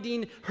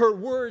rewinding her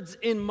words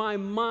in my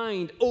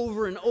mind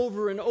over and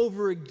over and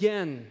over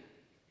again.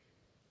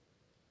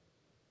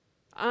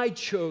 I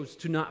chose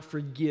to not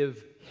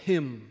forgive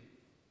him.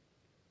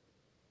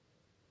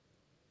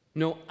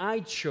 No,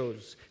 I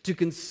chose to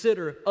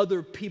consider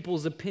other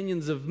people's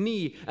opinions of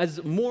me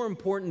as more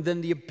important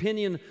than the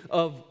opinion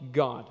of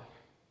God.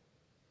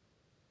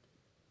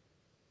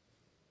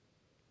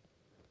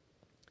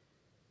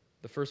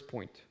 The first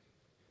point,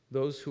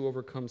 those who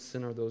overcome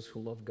sin are those who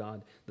love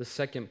God. The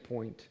second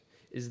point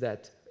is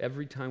that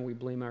every time we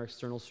blame our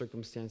external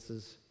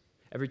circumstances,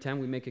 every time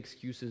we make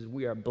excuses,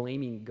 we are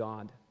blaming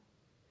God.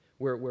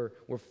 We're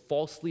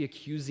falsely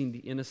accusing the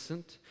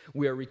innocent.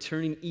 We are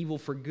returning evil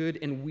for good,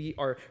 and we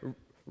are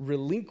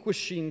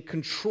relinquishing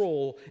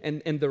control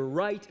and the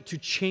right to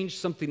change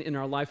something in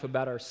our life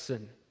about our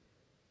sin,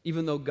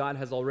 even though God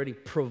has already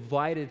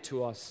provided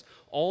to us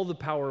all the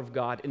power of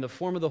God in the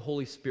form of the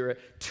Holy Spirit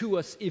to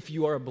us if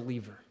you are a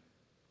believer.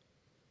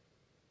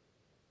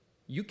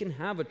 You can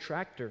have a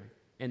tractor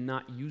and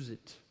not use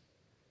it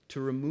to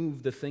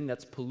remove the thing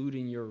that's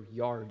polluting your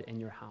yard and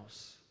your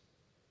house,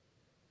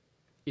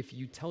 if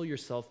you tell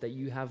yourself that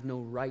you have no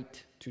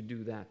right to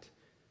do that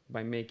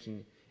by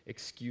making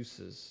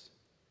excuses.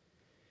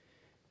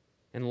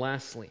 And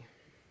lastly,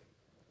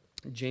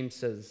 James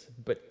says,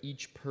 but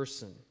each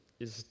person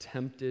is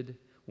tempted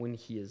when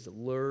he is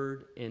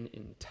lured and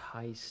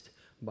enticed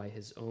by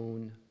his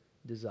own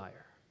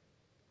desire.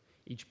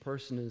 Each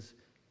person is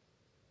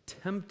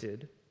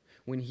tempted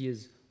when he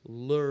is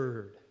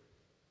lured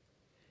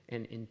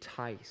and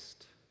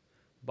enticed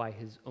by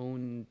his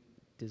own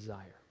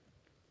desire.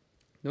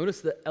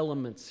 Notice the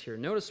elements here.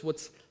 Notice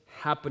what's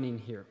happening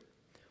here.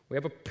 We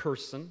have a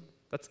person.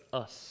 That's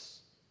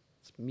us.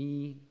 It's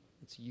me.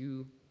 It's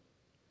you.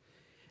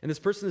 And this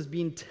person is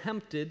being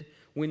tempted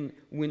when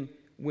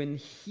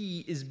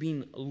he is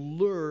being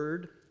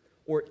lured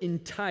or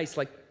enticed,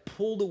 like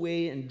pulled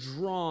away and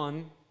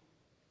drawn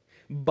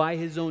by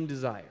his own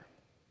desire.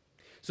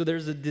 So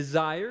there's a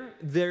desire,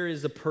 there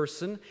is a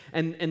person,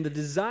 and the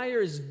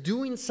desire is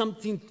doing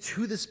something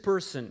to this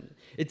person.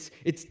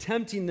 It's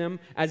tempting them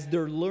as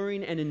they're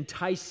luring and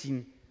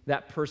enticing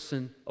that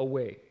person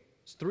away.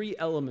 There's three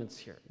elements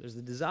here. There's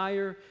the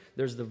desire,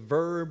 there's the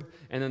verb,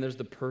 and then there's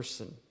the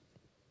person.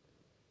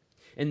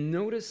 And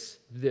notice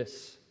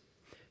this.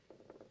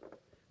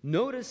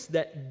 Notice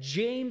that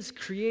James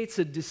creates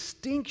a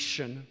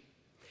distinction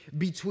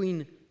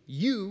between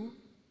you,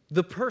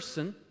 the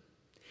person,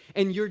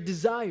 and your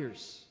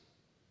desires.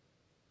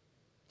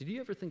 Did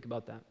you ever think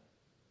about that?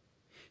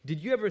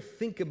 Did you ever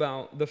think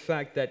about the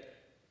fact that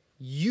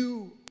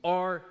you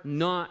are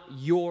not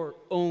your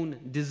own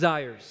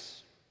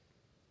desires?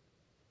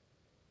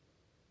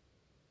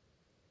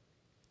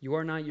 You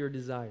are not your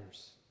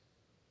desires.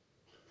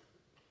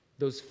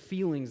 Those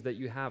feelings that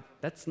you have,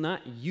 that's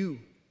not you.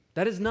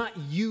 That is not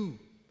you.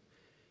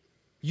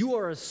 You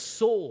are a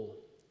soul.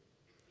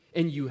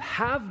 And you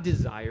have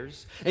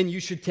desires, and you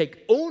should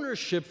take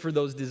ownership for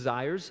those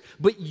desires,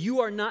 but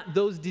you are not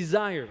those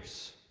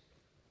desires.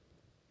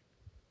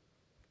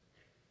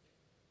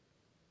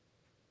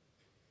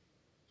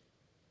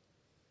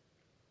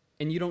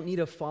 And you don't need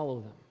to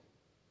follow them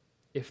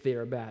if they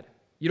are bad.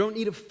 You don't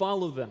need to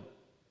follow them.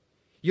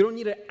 You don't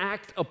need to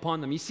act upon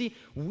them. You see,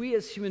 we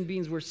as human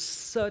beings, we're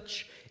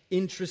such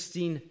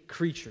interesting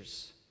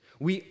creatures.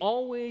 We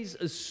always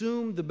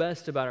assume the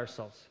best about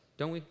ourselves,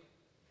 don't we?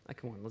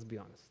 Like, come on, let's be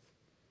honest.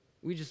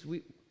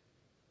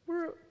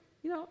 We're,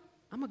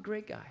 I'm a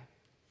great guy.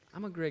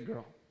 I'm a great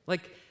girl.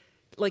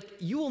 Like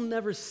you will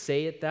never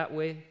say it that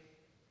way,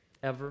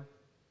 ever,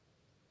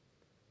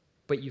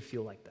 but you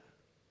feel like that.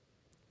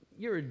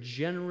 You're a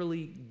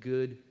generally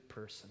good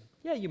person.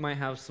 Yeah, you might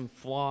have some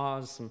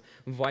flaws, some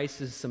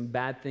vices, some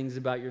bad things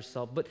about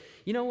yourself, but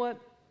you know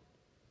what?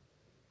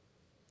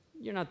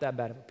 You're not that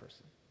bad of a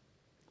person.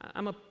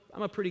 I'm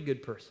a pretty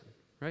good person,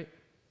 right?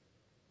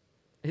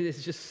 It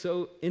is just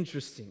so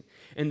interesting.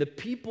 And the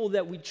people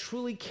that we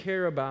truly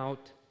care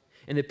about,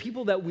 and the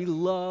people that we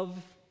love,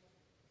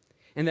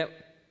 and that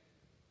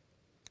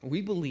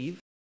we believe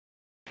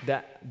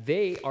that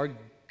they are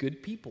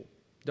good people,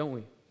 don't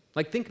we?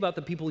 Like, think about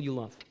the people you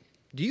love.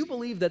 Do you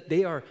believe that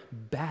they are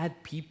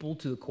bad people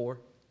to the core?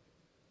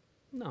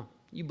 No.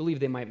 You believe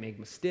they might make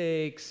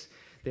mistakes,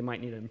 they might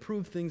need to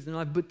improve things in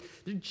their life, but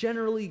they're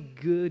generally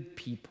good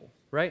people,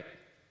 right?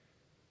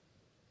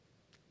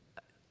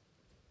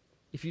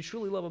 If you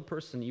truly love a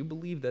person, you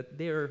believe that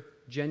they're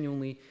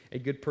genuinely a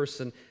good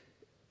person,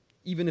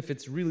 even if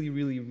it's really,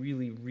 really,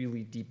 really,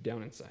 really deep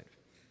down inside,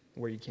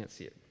 where you can't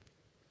see it.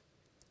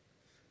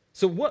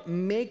 So what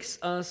makes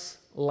us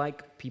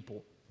like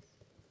people?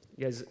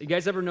 You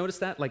guys ever notice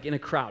that? Like in a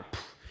crowd,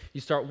 you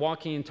start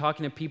walking and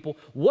talking to people.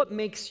 What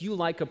makes you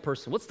like a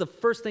person? What's the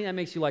first thing that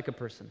makes you like a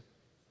person?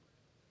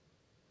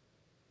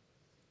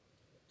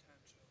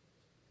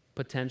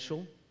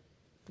 Potential.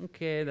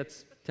 Okay,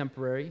 that's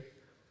temporary.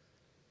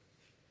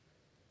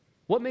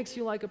 What makes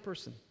you like a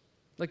person?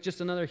 Like just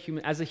another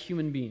human, as a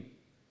human being.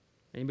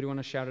 Anybody want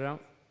to shout it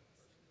out?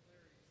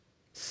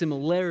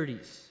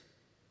 Similarities.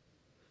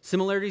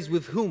 Similarities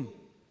with whom?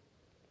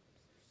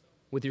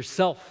 With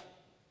yourself.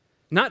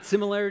 Not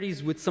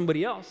similarities with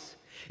somebody else.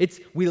 It's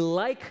we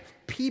like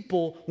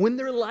people when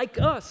they're like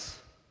us.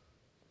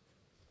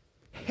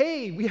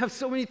 Hey, we have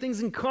so many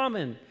things in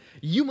common.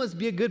 You must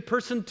be a good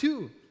person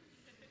too.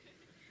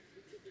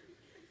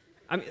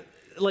 I mean,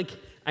 like,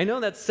 I know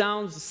that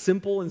sounds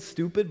simple and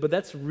stupid, but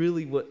that's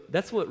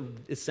what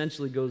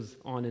essentially goes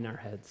on in our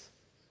heads.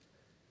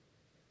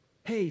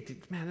 Hey,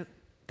 dude, man,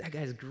 that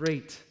guy's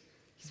great.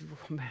 He's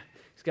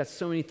got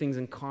so many things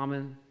in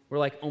common. We're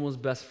like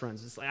almost best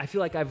friends. It's like, I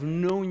feel like I've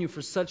known you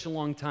for such a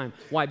long time.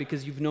 Why?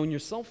 Because you've known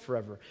yourself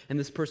forever, and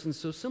this person's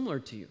so similar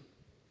to you.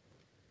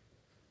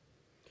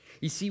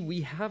 You see,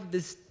 we have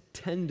this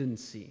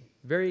tendency,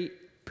 very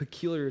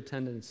peculiar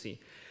tendency,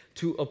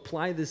 to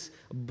apply this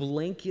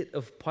blanket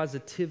of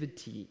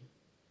positivity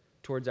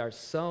towards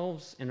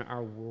ourselves and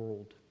our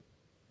world.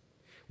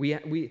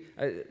 Let me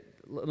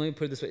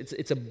put it this way.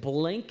 It's a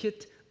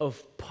blanket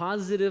of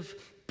positive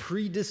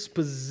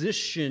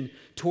predisposition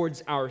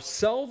towards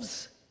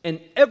ourselves and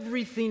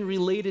everything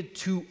related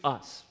to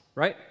us,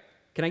 right?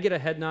 Can I get a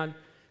head nod?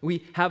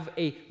 We have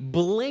a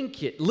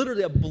blanket,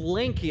 literally a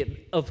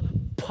blanket of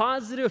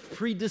positive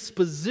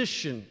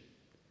predisposition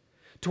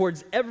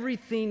towards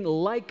everything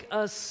like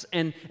us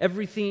and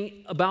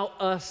everything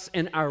about us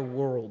and our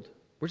world.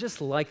 We're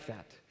just like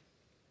that.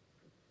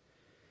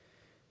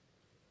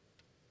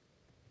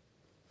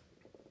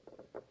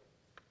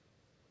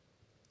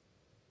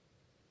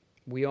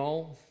 We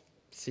all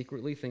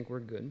secretly think we're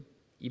good,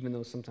 even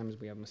though sometimes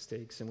we have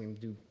mistakes and we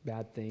do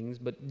bad things,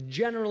 but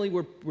generally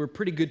we're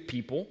pretty good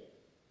people,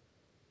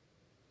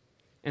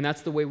 and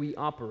that's the way we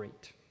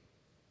operate.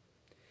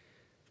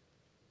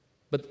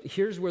 But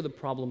here's where the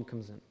problem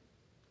comes in.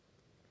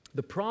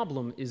 The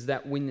problem is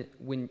that when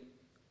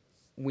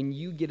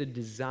you get a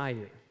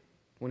desire,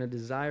 when a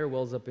desire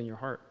wells up in your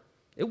heart,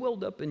 it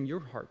welled up in your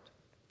heart,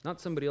 not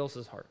somebody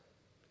else's heart.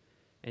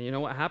 And you know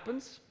what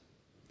happens?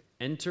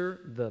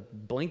 Enter the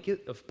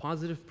blanket of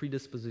positive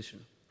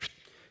predisposition.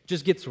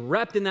 Just gets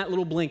wrapped in that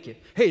little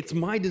blanket. Hey, it's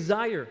my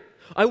desire.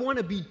 I want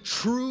to be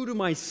true to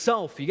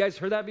myself. You guys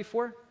heard that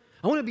before?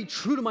 I want to be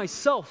true to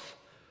myself.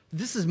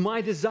 This is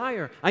my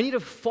desire. I need to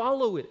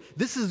follow it.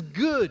 This is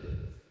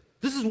good.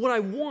 This is what I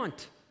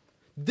want.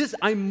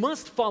 I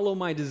must follow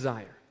my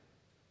desire.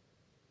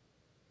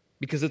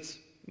 Because it's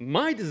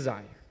my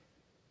desire.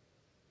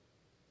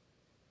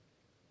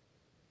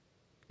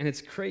 And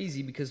it's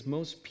crazy because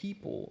most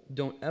people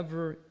don't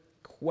ever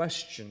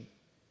question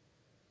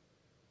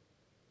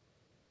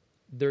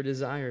their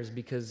desires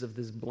because of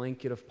this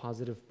blanket of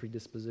positive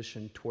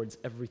predisposition towards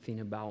everything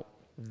about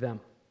them,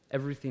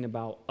 everything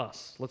about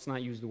us. Let's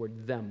not use the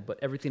word them, but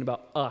everything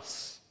about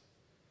us.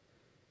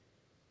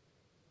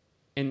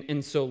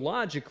 And so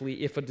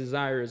logically, if a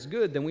desire is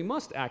good, then we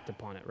must act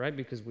upon it, right?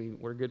 Because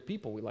we're good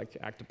people. We like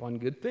to act upon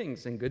good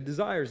things and good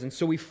desires. And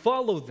so we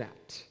follow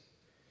that.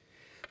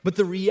 But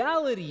the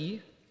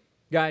reality,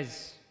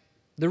 guys,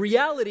 the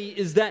reality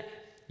is that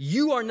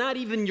you are not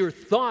even your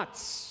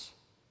thoughts.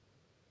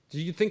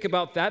 Did you think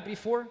about that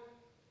before?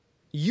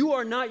 You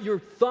are not your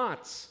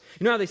thoughts.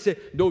 You know how they say,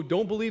 no,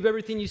 don't believe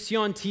everything you see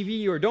on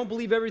TV or don't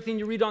believe everything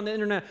you read on the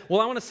internet.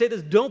 Well, I want to say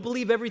this, don't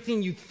believe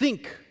everything you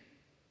think.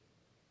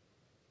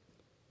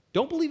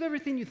 Don't believe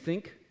everything you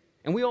think.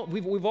 And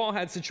we've all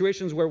had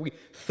situations where we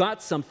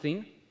thought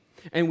something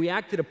and we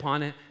acted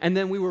upon it and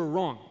then we were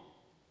wrong.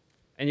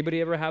 Anybody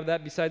ever have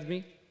that besides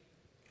me?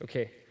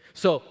 Okay.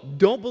 So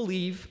don't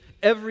believe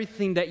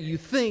everything that you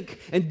think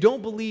and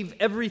don't believe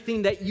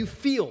everything that you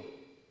feel.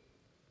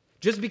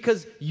 Just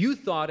because you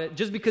thought it,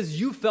 just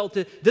because you felt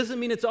it, doesn't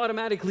mean it's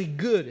automatically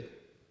good.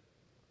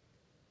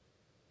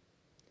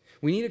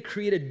 We need to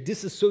create a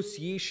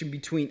disassociation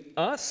between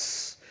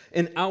us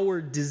and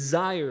our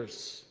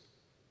desires.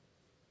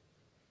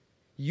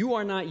 You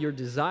are not your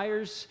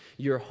desires,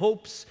 your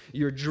hopes,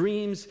 your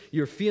dreams,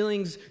 your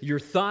feelings, your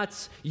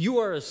thoughts. You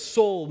are a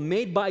soul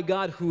made by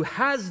God who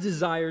has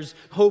desires,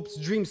 hopes,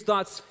 dreams,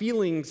 thoughts,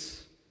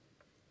 feelings.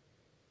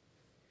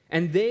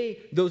 And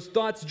those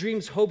thoughts,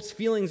 dreams, hopes,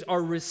 feelings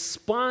are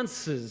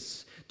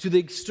responses to the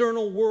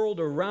external world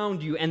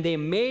around you, and they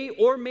may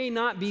or may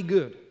not be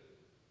good.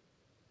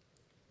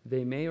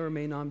 They may or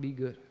may not be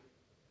good.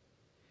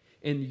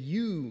 And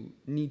you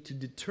need to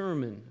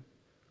determine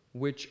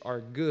which are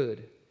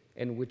good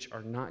and which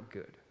are not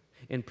good,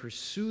 and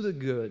pursue the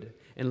good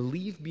and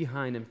leave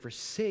behind and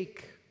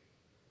forsake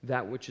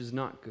that which is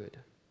not good.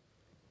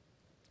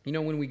 You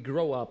know, when we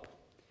grow up,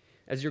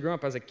 as you're growing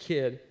up as a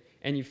kid,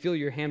 and you feel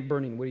your hand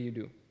burning, what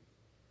do?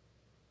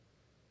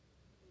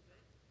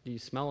 Do you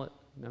smell it?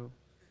 No.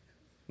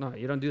 No,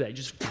 you don't do that.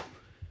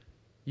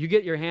 You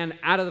get your hand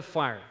out of the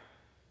fire.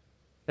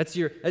 That's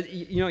you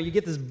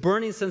get this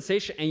burning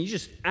sensation and you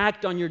just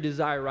act on your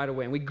desire right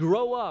away. And we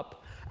grow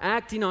up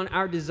acting on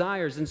our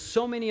desires, and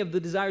so many of the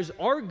desires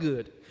are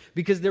good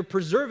because they're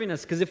preserving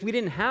us. Because if we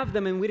didn't have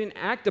them and we didn't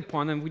act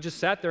upon them, we just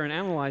sat there and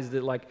analyzed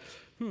it like,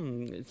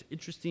 it's an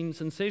interesting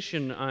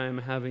sensation I'm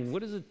having.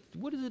 What does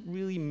it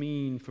really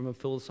mean from a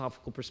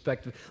philosophical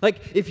perspective?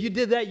 Like, if you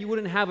did that, you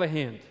wouldn't have a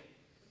hand.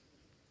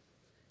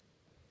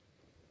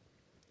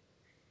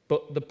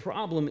 But the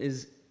problem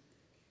is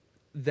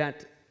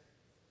that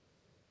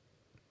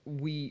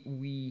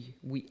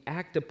we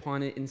act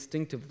upon it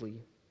instinctively,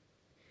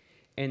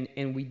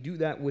 and we do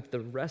that with the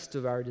rest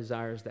of our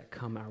desires that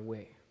come our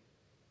way,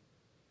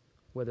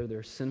 whether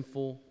they're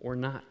sinful or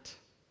not.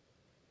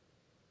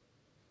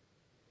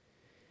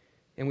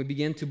 And we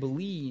begin to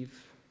believe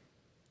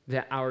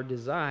that our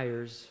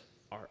desires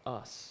are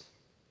us.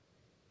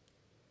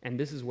 And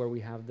this is where we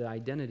have the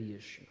identity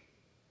issue.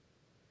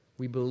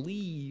 We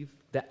believe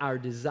that our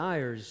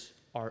desires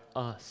are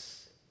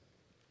us.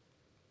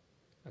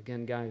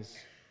 Again, guys,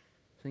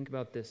 think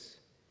about this.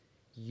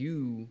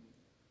 You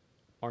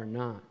are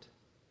not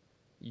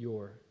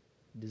your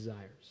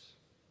desires.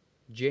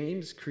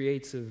 James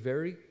creates a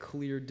very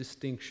clear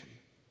distinction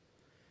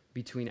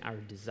between our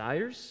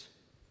desires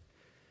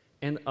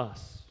and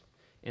us.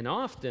 And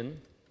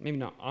often, maybe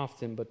not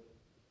often, but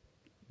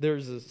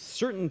there's a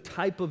certain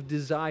type of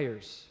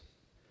desires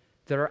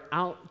that are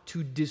out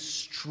to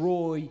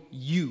destroy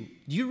you.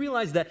 Do you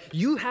realize that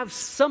you have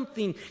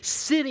something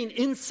sitting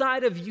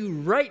inside of you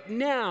right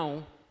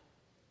now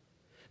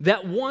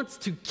that wants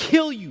to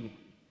kill you?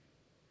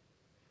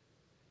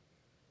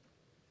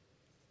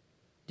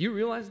 Do you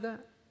realize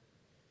that?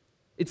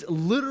 It's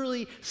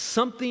literally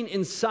something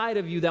inside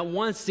of you that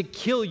wants to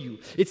kill you.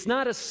 It's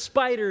not a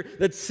spider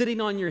that's sitting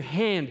on your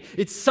hand.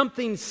 It's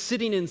something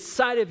sitting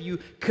inside of you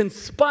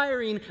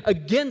conspiring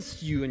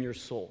against you and your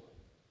soul.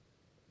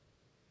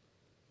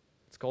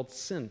 It's called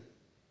sin.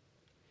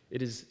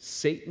 It is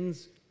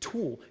Satan's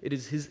tool. It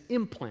is his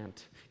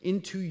implant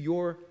into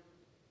your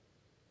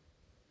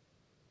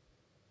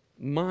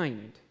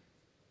mind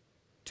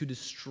to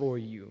destroy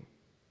you.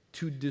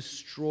 To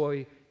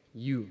destroy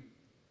you.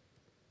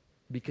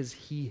 Because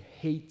he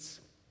hates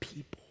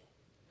people.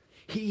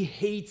 He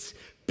hates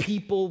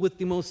people with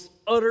the most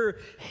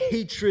utter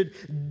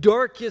hatred,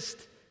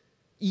 darkest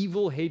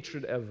evil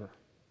hatred ever.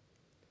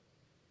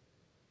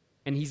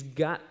 And he's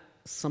got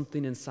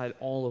something inside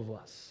all of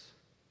us.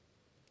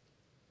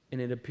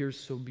 And it appears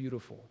so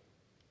beautiful.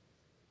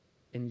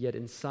 And yet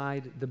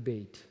inside the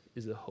bait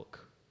is a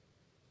hook,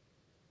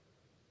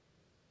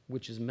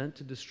 which is meant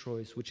to destroy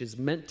us, which is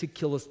meant to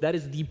kill us. That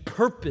is the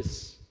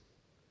purpose.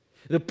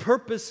 The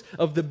purpose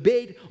of the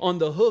bait on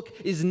the hook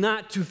is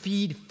not to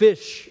feed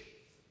fish.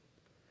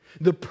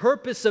 The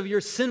purpose of your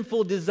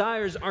sinful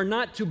desires are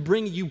not to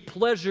bring you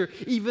pleasure,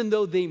 even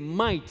though they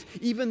might,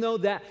 even though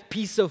that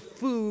piece of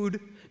food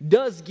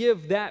does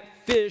give that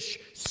fish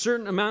a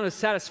certain amount of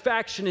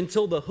satisfaction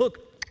until the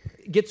hook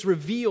gets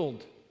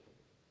revealed.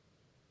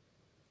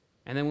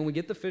 And then when we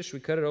get the fish, we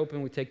cut it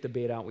open, we take the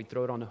bait out, we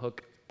throw it on the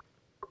hook,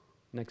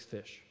 next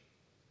fish.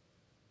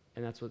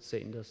 And that's what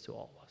Satan does to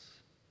all of us.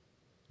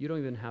 You don't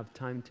even have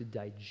time to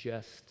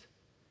digest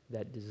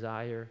that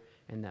desire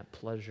and that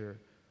pleasure.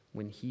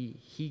 When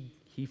he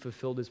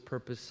fulfilled his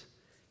purpose,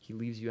 he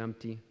leaves you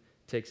empty,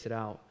 takes it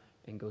out,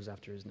 and goes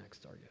after his next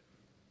target.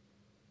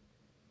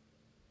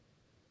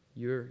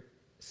 Your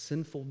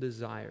sinful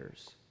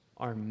desires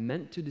are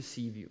meant to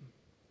deceive you.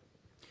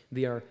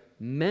 They are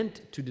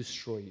meant to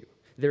destroy you.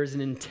 There is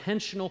an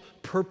intentional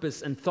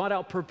purpose and thought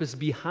out purpose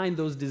behind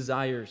those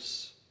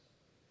desires.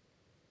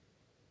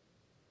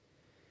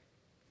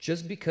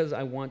 Just because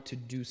I want to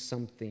do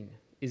something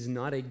is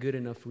not a good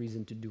enough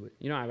reason to do it.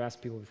 You know, I've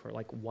asked people before,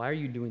 like, why are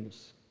you doing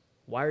this?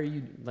 Why are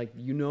you, like,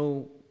 you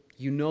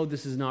know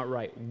this is not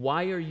right.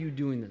 Why are you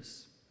doing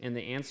this? And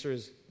the answer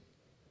is,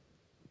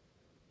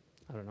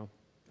 I don't know.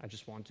 I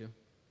just want to.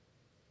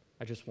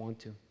 I just want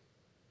to.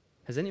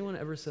 Has anyone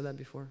ever said that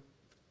before?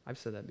 I've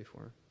said that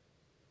before.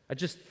 I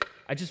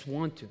just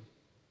want to.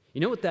 You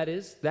know what that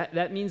is?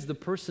 That means the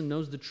person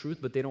knows the truth,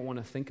 but they don't want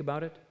to think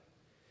about it.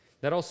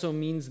 That also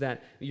means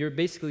that you're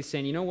basically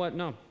saying, you know what?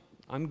 No,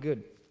 I'm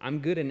good. I'm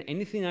good, and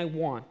anything I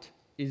want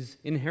is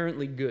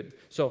inherently good.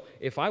 So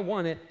if I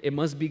want it, it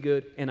must be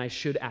good, and I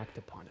should act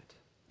upon it.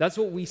 That's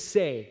what we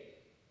say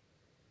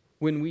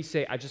when we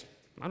say, I just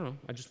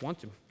want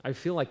to. I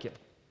feel like it.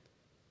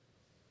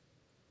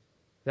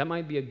 That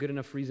might be a good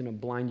enough reason to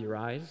blind your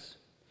eyes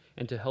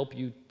and to help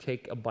you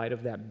take a bite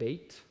of that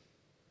bait.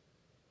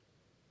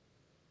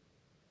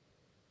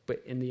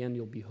 But in the end,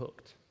 you'll be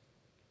hooked.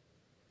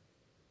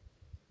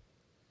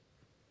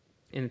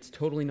 And it's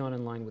totally not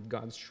in line with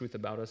God's truth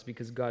about us,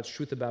 because God's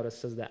truth about us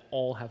says that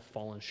all have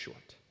fallen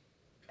short.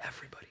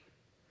 Everybody.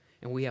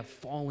 And we have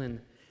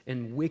fallen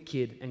and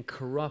wicked and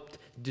corrupt,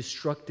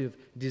 destructive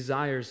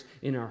desires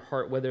in our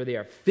heart, whether they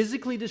are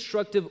physically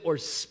destructive or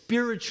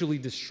spiritually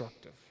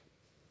destructive.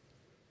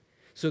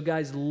 So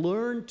guys,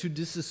 learn to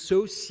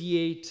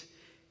disassociate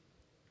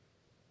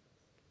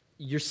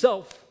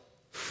yourself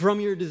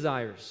from your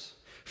desires,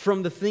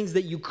 from the things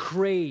that you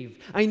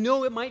crave. I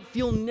know it might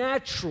feel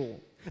natural.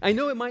 I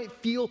know it might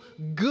feel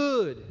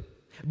good,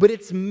 but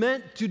it's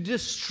meant to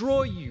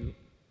destroy you.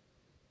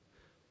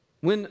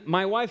 When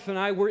my wife and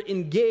I were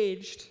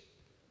engaged,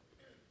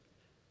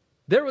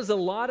 there was a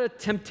lot of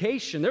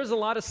temptation. There was a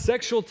lot of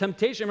sexual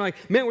temptation. I'm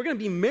like, man, we're going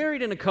to be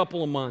married in a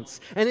couple of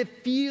months, and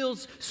it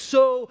feels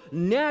so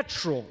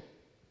natural.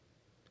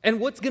 And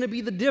what's going to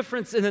be the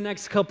difference in the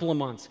next couple of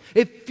months?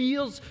 It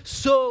feels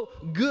so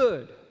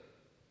good.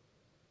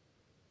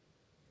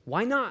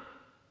 Why not?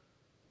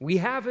 We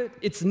have it.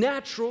 It's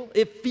natural.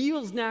 It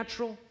feels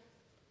natural.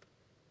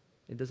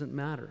 It doesn't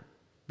matter,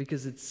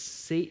 because it's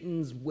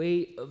Satan's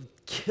way of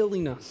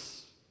killing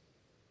us.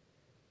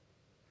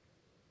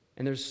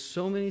 And there's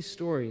so many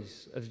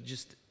stories of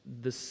just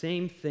the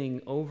same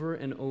thing over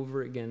and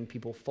over again.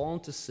 People fall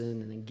into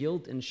sin and then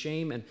guilt and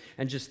shame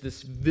and just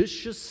this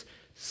vicious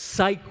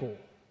cycle.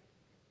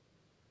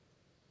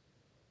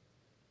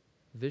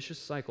 Vicious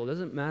cycle. It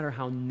doesn't matter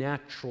how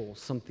natural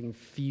something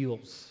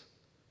feels.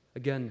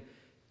 Again,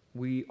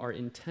 we are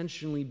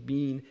intentionally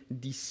being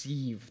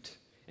deceived.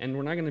 And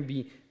we're not going to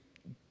be,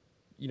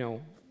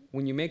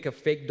 when you make a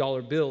fake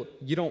dollar bill,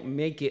 you don't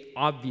make it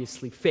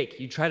obviously fake.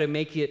 You try to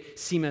make it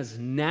seem as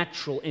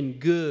natural and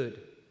good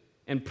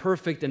and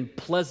perfect and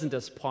pleasant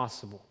as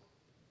possible.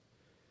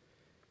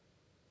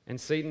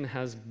 And Satan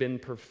has been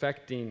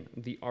perfecting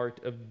the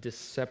art of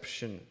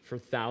deception for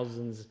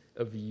thousands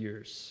of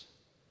years.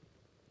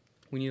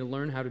 We need to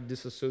learn how to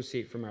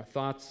disassociate from our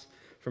thoughts,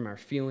 from our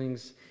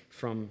feelings,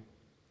 from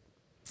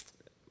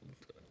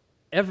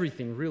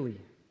everything, really.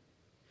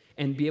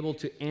 And be able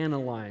to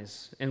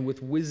analyze and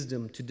with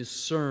wisdom to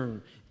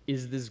discern,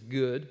 is this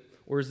good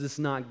or is this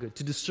not good?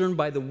 To discern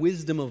by the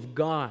wisdom of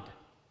God.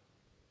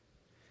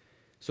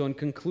 So in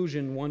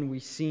conclusion,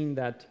 we've seen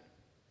that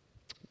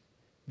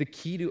the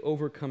key to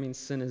overcoming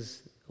sin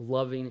is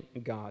loving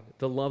God,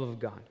 the love of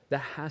God.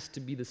 That has to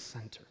be the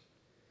center.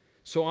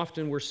 So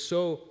often we're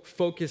so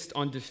focused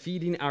on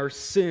defeating our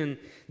sin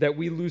that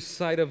we lose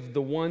sight of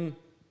the one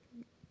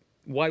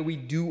why we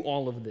do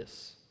all of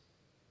this.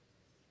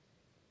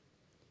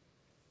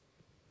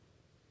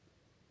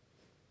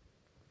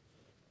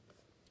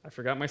 I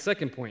forgot my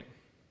second point.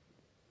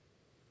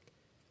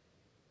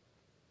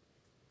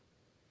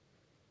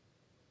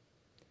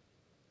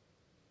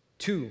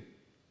 Two,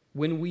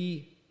 when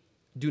we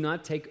do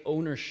not take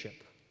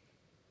ownership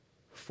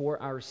for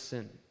our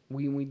sin,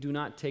 when we do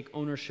not take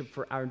ownership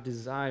for our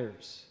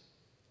desires,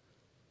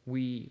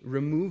 we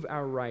remove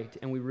our right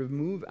and we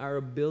remove our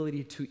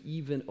ability to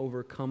even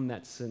overcome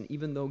that sin,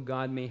 even though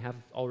God may have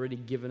already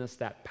given us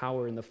that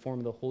power in the form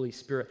of the Holy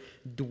Spirit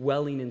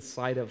dwelling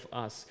inside of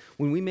us.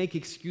 When we make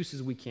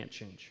excuses, we can't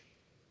change.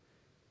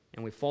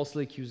 And we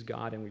falsely accuse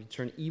God and we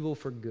turn evil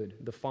for good,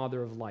 the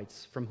Father of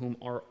lights, from whom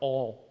are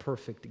all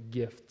perfect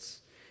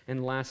gifts.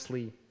 And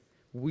lastly,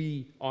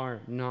 we are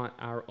not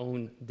our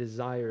own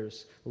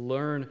desires.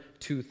 Learn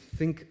to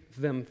think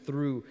them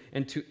through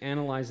and to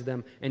analyze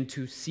them and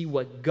to see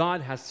what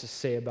God has to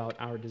say about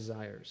our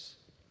desires.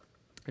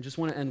 I just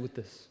want to end with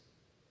this.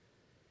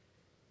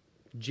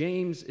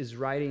 James is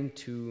writing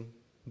to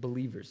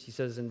believers. He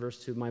says in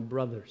verse 2, my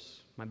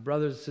brothers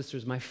and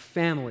sisters, my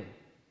family.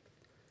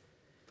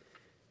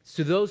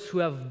 To those who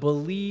have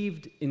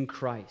believed in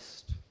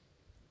Christ.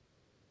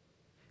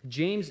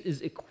 James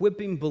is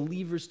equipping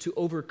believers to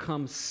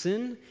overcome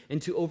sin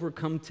and to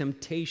overcome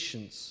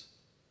temptations.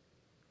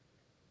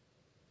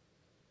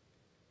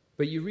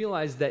 But you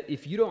realize that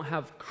if you don't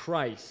have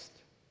Christ,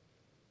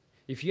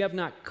 if you have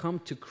not come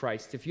to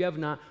Christ, if you have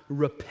not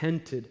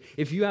repented,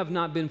 if you have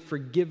not been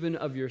forgiven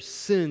of your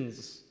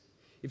sins,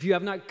 if you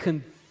have not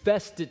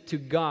confessed it to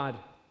God,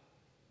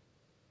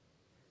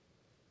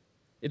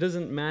 it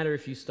doesn't matter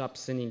if you stop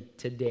sinning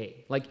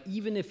today. Like,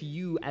 even if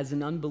you, as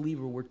an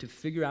unbeliever, were to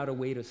figure out a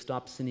way to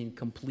stop sinning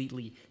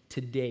completely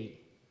today,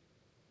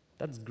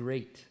 that's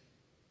great.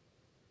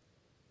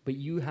 But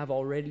you have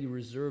already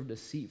reserved a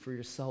seat for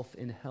yourself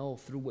in hell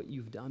through what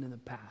you've done in the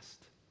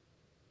past.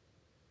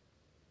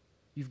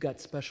 You've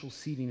got special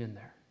seating in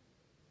there.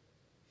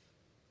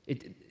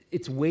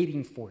 It's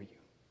waiting for you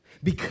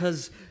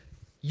because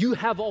you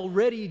have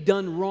already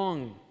done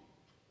wrong.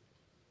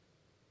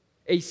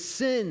 A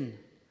sin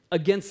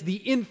against the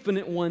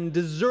infinite one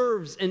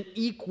deserves an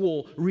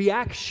equal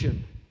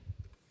reaction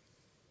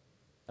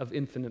of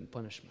infinite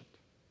punishment.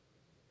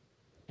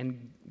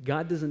 And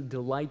God doesn't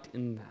delight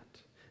in that.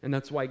 And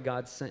that's why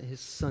God sent his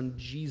son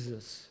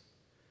Jesus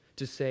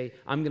to say,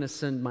 I'm going to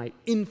send my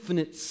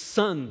infinite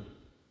son,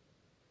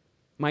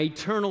 my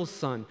eternal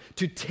son,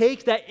 to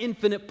take that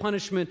infinite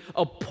punishment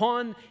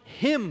upon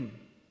him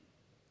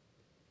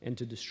and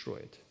to destroy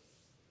it.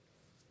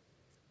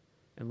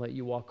 And let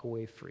you walk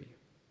away free.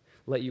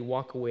 Let you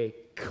walk away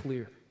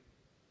clear,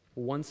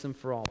 once and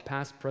for all,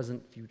 past,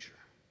 present, future.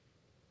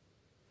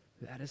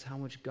 That is how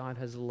much God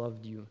has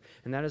loved you.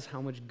 And that is how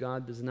much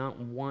God does not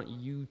want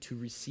you to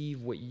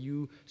receive what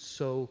you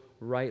so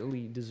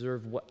rightly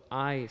deserve, what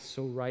I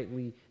so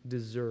rightly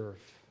deserve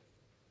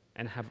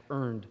and have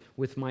earned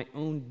with my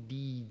own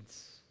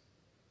deeds,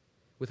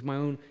 with my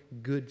own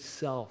good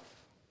self.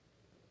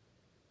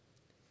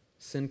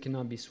 Sin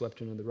cannot be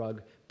swept under the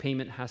rug.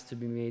 Payment has to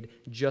be made.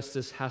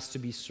 Justice has to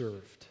be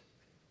served.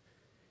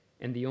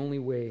 And the only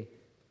way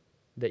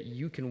that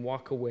you can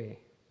walk away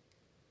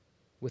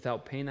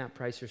without paying that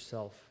price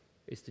yourself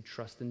is to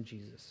trust in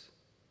Jesus.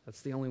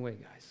 That's the only way,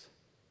 guys.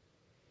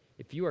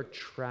 If you are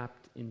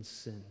trapped in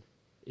sin,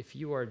 if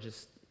you're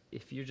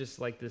just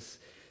like this,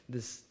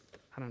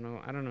 I don't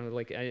know,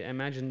 like I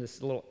imagine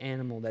this little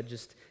animal that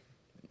just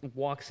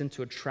walks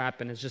into a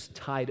trap and is just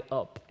tied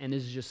up and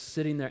is just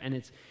sitting there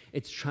and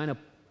it's trying to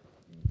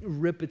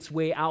rip its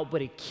way out,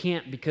 but it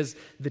can't because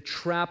the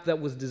trap that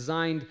was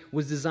designed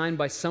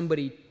by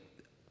somebody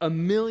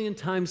 1,000,000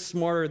 times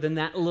smarter than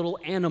that little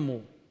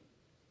animal.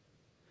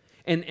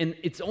 And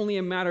it's only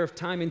a matter of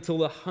time until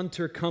the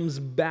hunter comes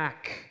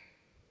back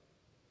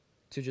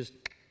to just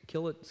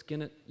kill it,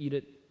 skin it, eat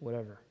it,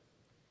 whatever.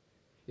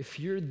 If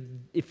you're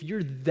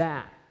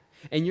that,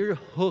 and you're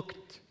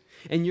hooked,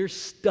 and you're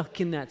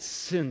stuck in that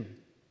sin,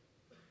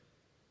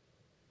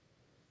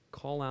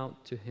 call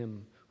out to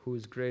him who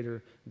is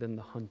greater than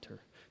the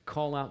hunter.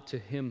 Call out to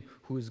him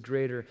who is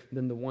greater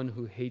than the one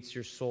who hates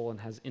your soul and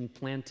has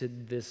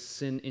implanted this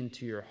sin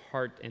into your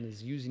heart and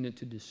is using it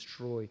to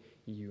destroy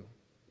you.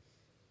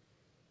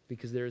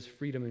 Because there is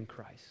freedom in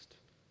Christ.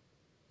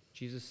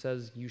 Jesus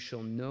says, you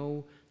shall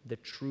know the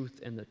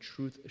truth, and the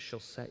truth shall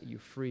set you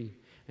free.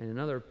 And in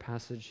another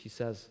passage, he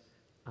says,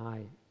 I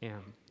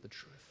am the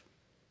truth.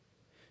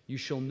 You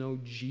shall know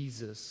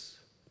Jesus,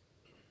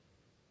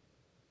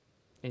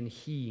 and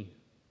he,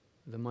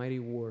 the mighty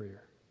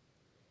warrior,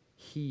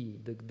 he,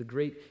 the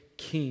great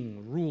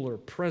king, ruler,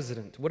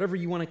 president, whatever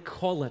you want to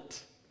call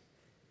it,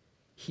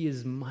 he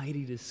is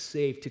mighty to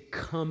save, to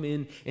come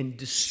in and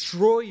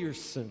destroy your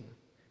sin.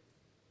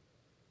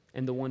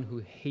 And the one who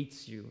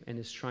hates you and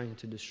is trying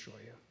to destroy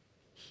you.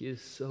 He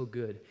is so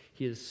good.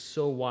 He is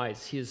so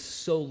wise. He is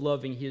so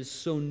loving. He is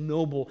so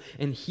noble.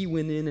 And he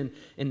went in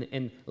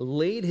and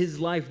laid his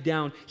life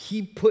down.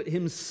 He put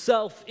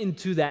himself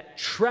into that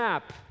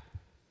trap.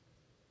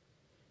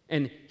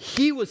 And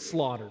he was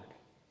slaughtered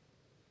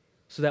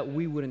so that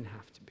we wouldn't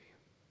have to be.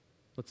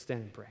 Let's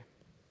stand and pray.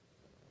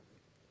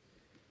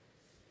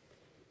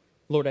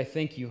 Lord, I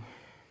thank you.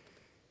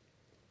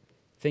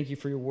 Thank you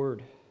for your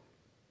word.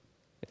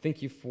 I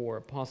thank you for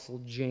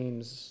Apostle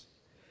James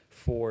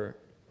for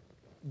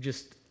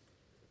just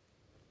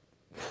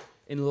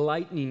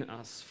enlightening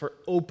us, for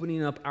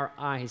opening up our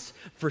eyes,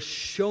 for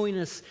showing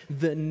us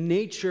the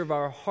nature of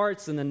our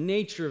hearts and the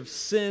nature of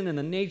sin and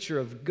the nature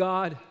of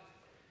God.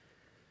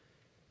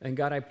 And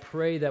God, I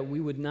pray that we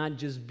would not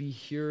just be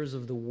hearers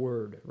of the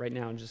word right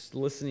now, just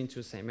listening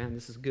to it saying, man,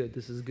 this is good,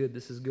 this is good,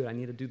 this is good, I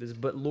need to do this.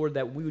 But Lord,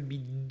 that we would be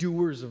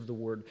doers of the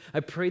word. I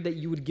pray that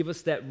you would give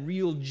us that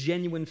real,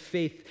 genuine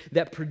faith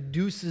that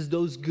produces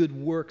those good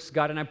works,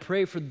 God. And I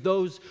pray for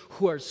those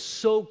who are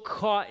so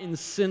caught in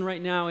sin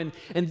right now and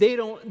they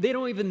don't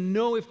even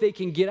know if they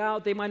can get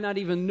out. They might not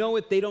even know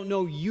it. They don't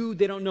know you.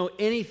 They don't know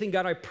anything.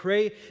 God, I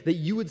pray that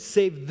you would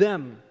save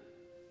them.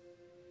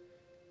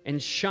 And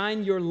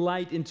shine your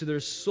light into their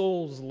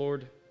souls,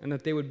 Lord, and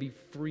that they would be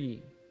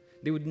free.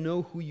 They would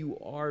know who you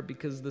are,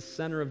 because the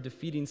center of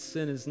defeating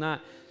sin is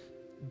not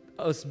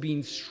us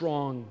being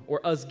strong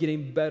or us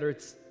getting better.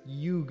 It's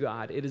you,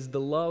 God. It is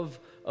the love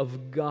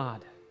of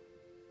God.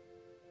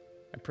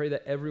 I pray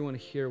that everyone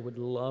here would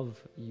love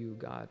you,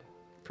 God.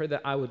 I pray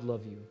that I would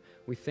love you.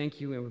 We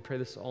thank you, and we pray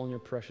this all in your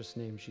precious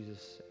name,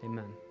 Jesus.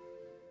 Amen.